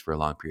working on these for a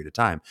long period of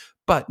time.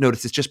 But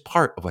notice it's just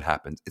part of what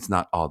happens. It's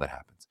not all that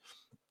happens.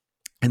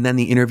 And then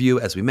the interview,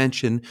 as we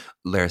mentioned,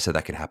 Lara said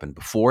that can happen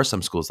before.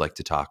 Some schools like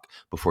to talk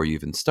before you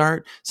even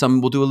start. Some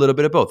will do a little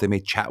bit of both. They may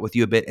chat with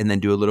you a bit and then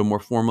do a little more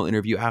formal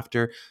interview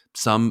after.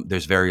 Some,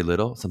 there's very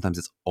little. Sometimes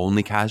it's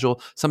only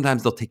casual.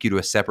 Sometimes they'll take you to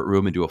a separate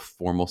room and do a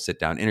formal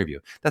sit-down interview.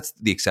 That's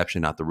the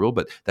exception, not the rule,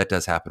 but that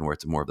does happen where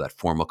it's more of that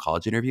formal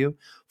college interview.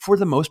 For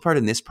the most part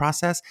in this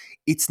process,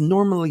 it's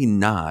normally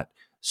not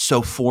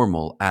so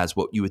formal as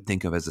what you would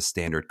think of as a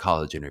standard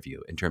college interview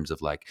in terms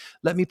of like,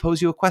 let me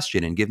pose you a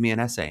question and give me an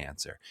essay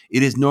answer.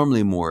 It is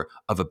normally more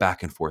of a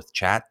back and forth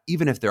chat,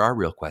 even if there are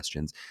real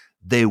questions.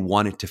 They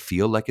want it to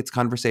feel like it's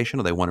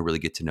conversational. They want to really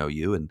get to know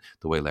you and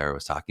the way Lara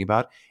was talking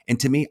about. And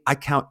to me, I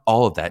count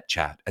all of that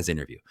chat as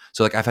interview.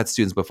 So like I've had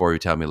students before who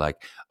tell me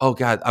like, oh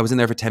God, I was in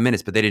there for 10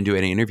 minutes, but they didn't do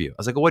any interview. I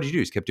was like, well, what did you do?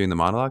 You just kept doing the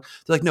monologue?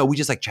 They're like, no, we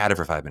just like chatted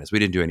for 5 minutes. We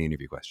didn't do any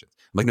interview questions.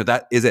 I'm like, no,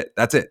 that is it.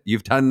 That's it.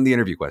 You've done the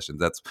interview questions.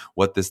 That's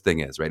what this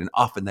thing is, right? And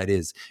often that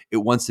is, it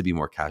wants to be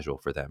more casual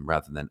for them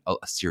rather than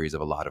a series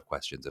of a lot of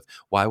questions of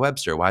why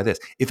Webster, why this?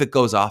 If it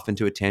goes off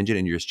into a tangent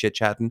and you're just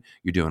chit-chatting,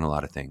 you're doing a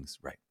lot of things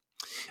right.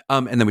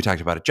 And then we talked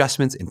about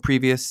adjustments in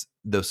previous.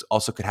 Those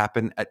also could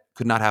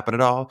not happen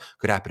at all,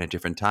 could happen at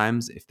different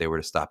times if they were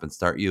to stop and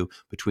start you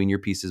between your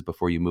pieces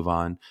before you move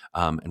on.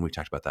 And we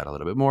talked about that a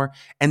little bit more.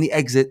 And the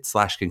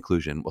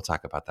exit/conclusion, we'll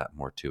talk about that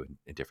more too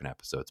in different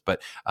episodes.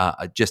 But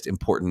just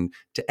important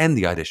to end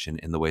the audition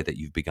in the way that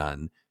you've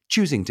begun.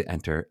 choosing to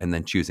enter and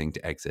then choosing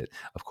to exit,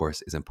 of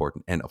course, is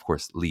important. And of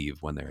course,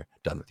 leave when they're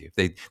done with you. If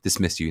they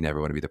dismiss you, you never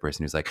want to be the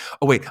person who's like,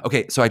 oh, wait,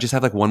 okay, so I just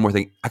have like one more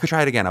thing. I could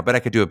try it again. I'll bet I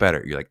could do it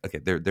better. You're like, okay,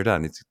 they're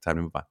done. It's time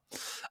to move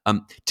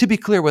on. To be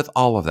clear with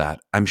all of that,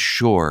 I'm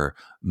sure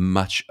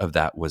much of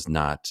that was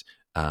not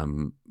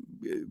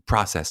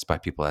processed by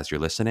people as you're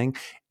listening.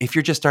 If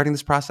you're just starting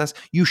this process,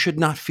 you should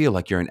not feel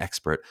like you're an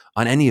expert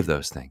on any of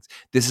those things.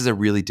 This is a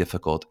really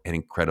difficult and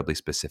incredibly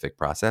specific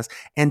process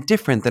and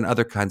different than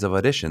other kinds of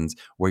auditions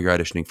where you're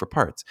auditioning for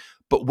parts.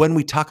 But when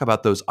we talk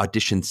about those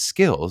audition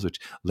skills, which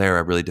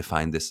Lara really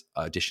defined this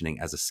auditioning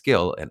as a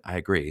skill, and I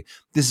agree,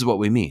 this is what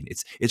we mean.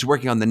 It's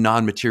working on the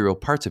non-material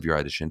parts of your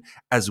audition,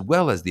 as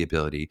well as the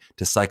ability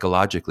to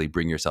psychologically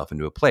bring yourself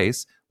into a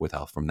place, with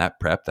help from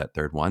that prep, that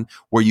third one,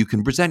 where you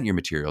can present your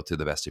material to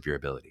the best of your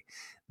ability.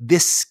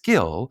 This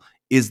skill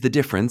is the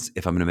difference,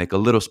 if I'm going to make a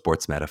little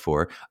sports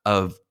metaphor,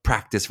 of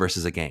practice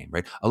versus a game,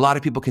 right? A lot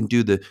of people can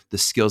do the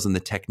skills and the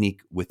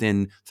technique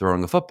within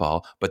throwing a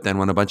football, but then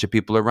when a bunch of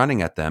people are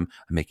running at them,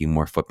 I'm making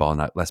more football,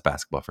 not less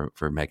basketball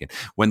for Megan.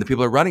 When the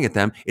people are running at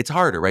them, it's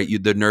harder, right?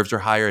 The nerves are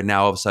higher, and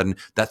now all of a sudden,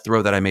 that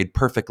throw that I made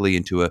perfectly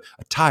into a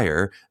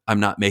tire, I'm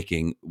not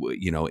making,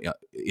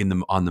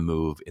 on the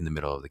move in the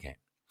middle of the game.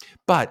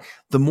 But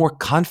the more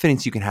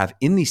confidence you can have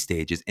in these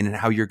stages and in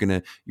how you're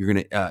gonna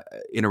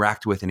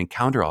interact with and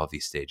encounter all of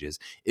these stages,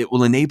 it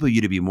will enable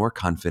you to be more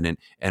confident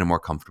and more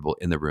comfortable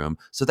in the room,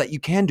 so that you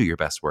can do your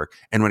best work.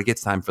 And when it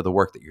gets time for the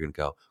work, that you're gonna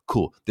go,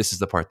 cool, this is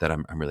the part that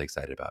I'm really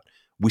excited about.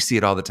 We see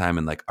it all the time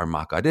in like our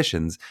mock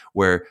auditions,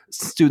 where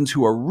students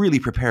who are really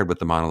prepared with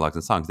the monologues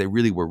and songs, they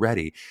really were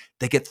ready,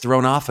 they get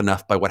thrown off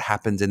enough by what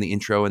happens in the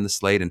intro and the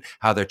slate and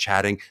how they're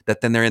chatting,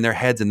 that then they're in their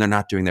heads and they're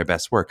not doing their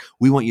best work.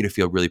 We want you to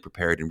feel really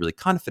prepared and really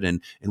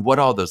confident in what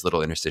all those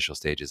little interstitial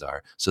stages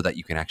are, so that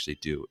you can actually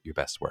do your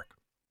best work.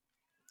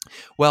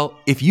 Well,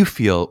 if you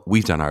feel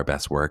we've done our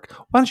best work,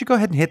 why don't you go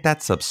ahead and hit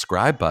that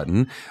subscribe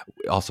button?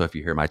 Also, if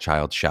you hear my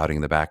child shouting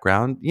in the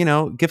background,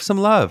 give some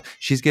love.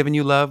 She's giving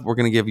you love. We're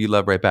going to give you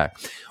love right back.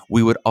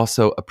 We would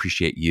also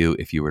appreciate you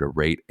if you were to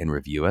rate and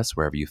review us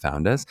wherever you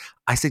found us.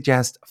 I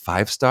suggest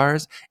 5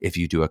 stars if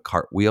you do a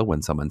cartwheel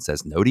when someone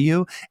says no to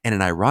you, and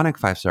an ironic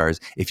 5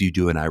 stars if you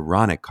do an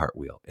ironic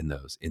cartwheel in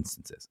those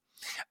instances.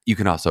 You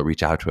can also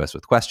reach out to us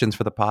with questions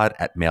for the pod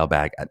at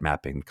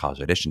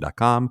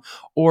mailbag@mappingcollegeaudition.com,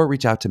 or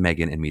reach out to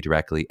Megan and me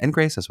directly and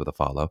grace us with a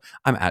follow.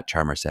 I'm at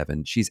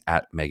Charmer7. She's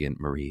at Megan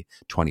Marie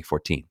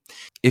 2014.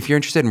 If you're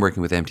interested in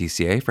working with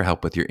MTCA for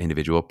help with your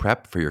individual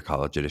prep for your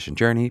college audition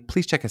journey,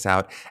 please check us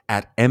out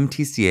at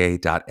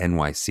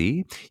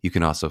mtca.nyc. You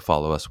can also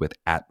follow us with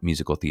at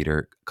Musical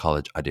Theater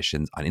College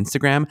Auditions on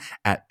Instagram,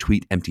 at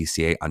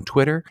TweetMTCA on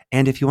Twitter.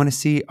 And if you want to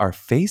see our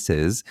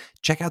faces,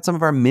 check out some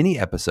of our mini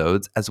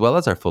episodes as well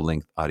as our full-length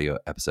audio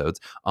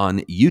episodes on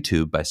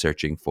YouTube by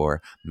searching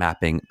for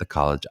Mapping the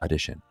College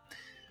Audition.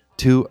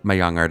 To my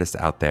young artists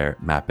out there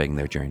mapping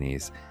their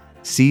journeys,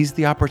 seize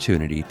the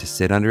opportunity to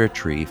sit under a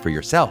tree for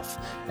yourself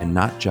and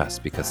not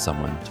just because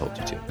someone told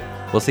you to.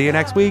 We'll see you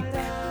next week.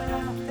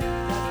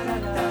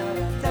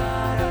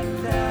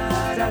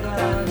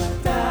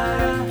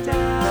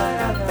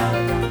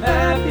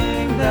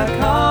 Mapping the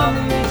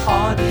College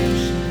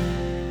Audition.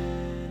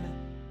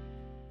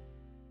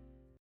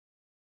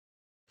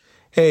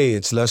 Hey,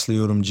 it's Leslie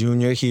Odom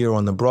Jr. here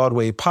on the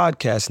Broadway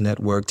Podcast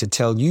Network to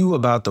tell you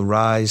about the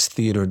Rise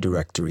Theater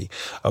Directory,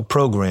 a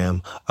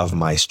program of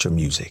Maestro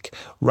Music.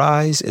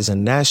 Rise is a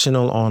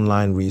national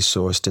online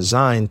resource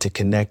designed to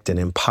connect and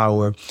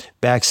empower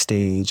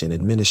backstage and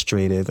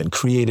administrative and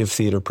creative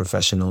theater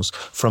professionals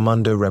from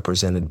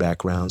underrepresented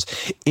backgrounds.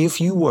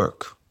 If you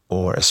work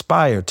or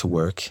aspire to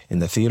work in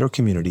the theater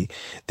community,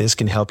 this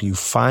can help you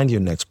find your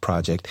next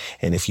project.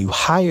 And if you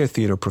hire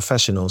theater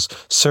professionals,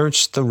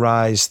 search the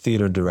Rise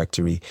Theater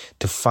Directory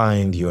to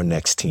find your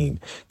next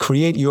team.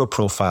 Create your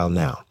profile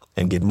now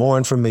and get more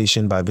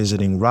information by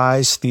visiting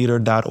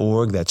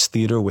risetheater.org. That's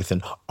theater with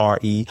an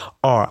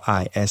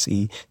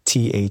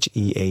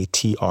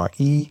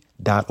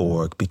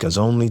RERISETHEATRE.org, because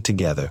only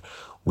together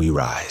we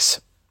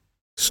rise.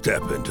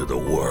 Step into the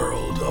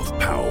world of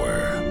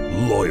power,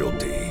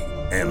 loyalty,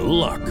 and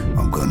luck.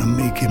 I'm gonna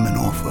make him an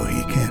offer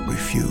he can't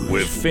refuse.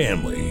 With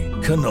family,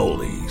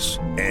 cannolis,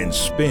 and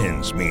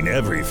spins mean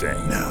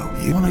everything. Now,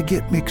 you wanna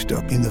get mixed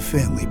up in the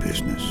family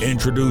business.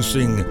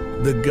 Introducing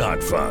The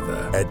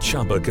Godfather at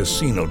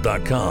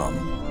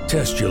ChumbaCasino.com.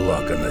 Test your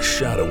luck in the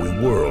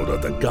shadowy world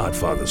of The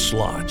Godfather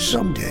slot.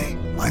 Someday,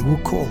 I will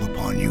call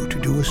upon you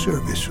to do a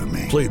service for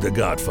me. Play The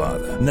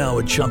Godfather, now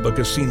at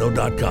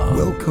ChumbaCasino.com.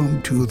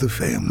 Welcome to the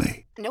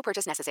family. No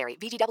purchase necessary.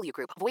 VGW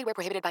Group. Void where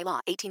prohibited by law.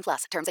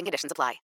 18+. Terms and conditions apply.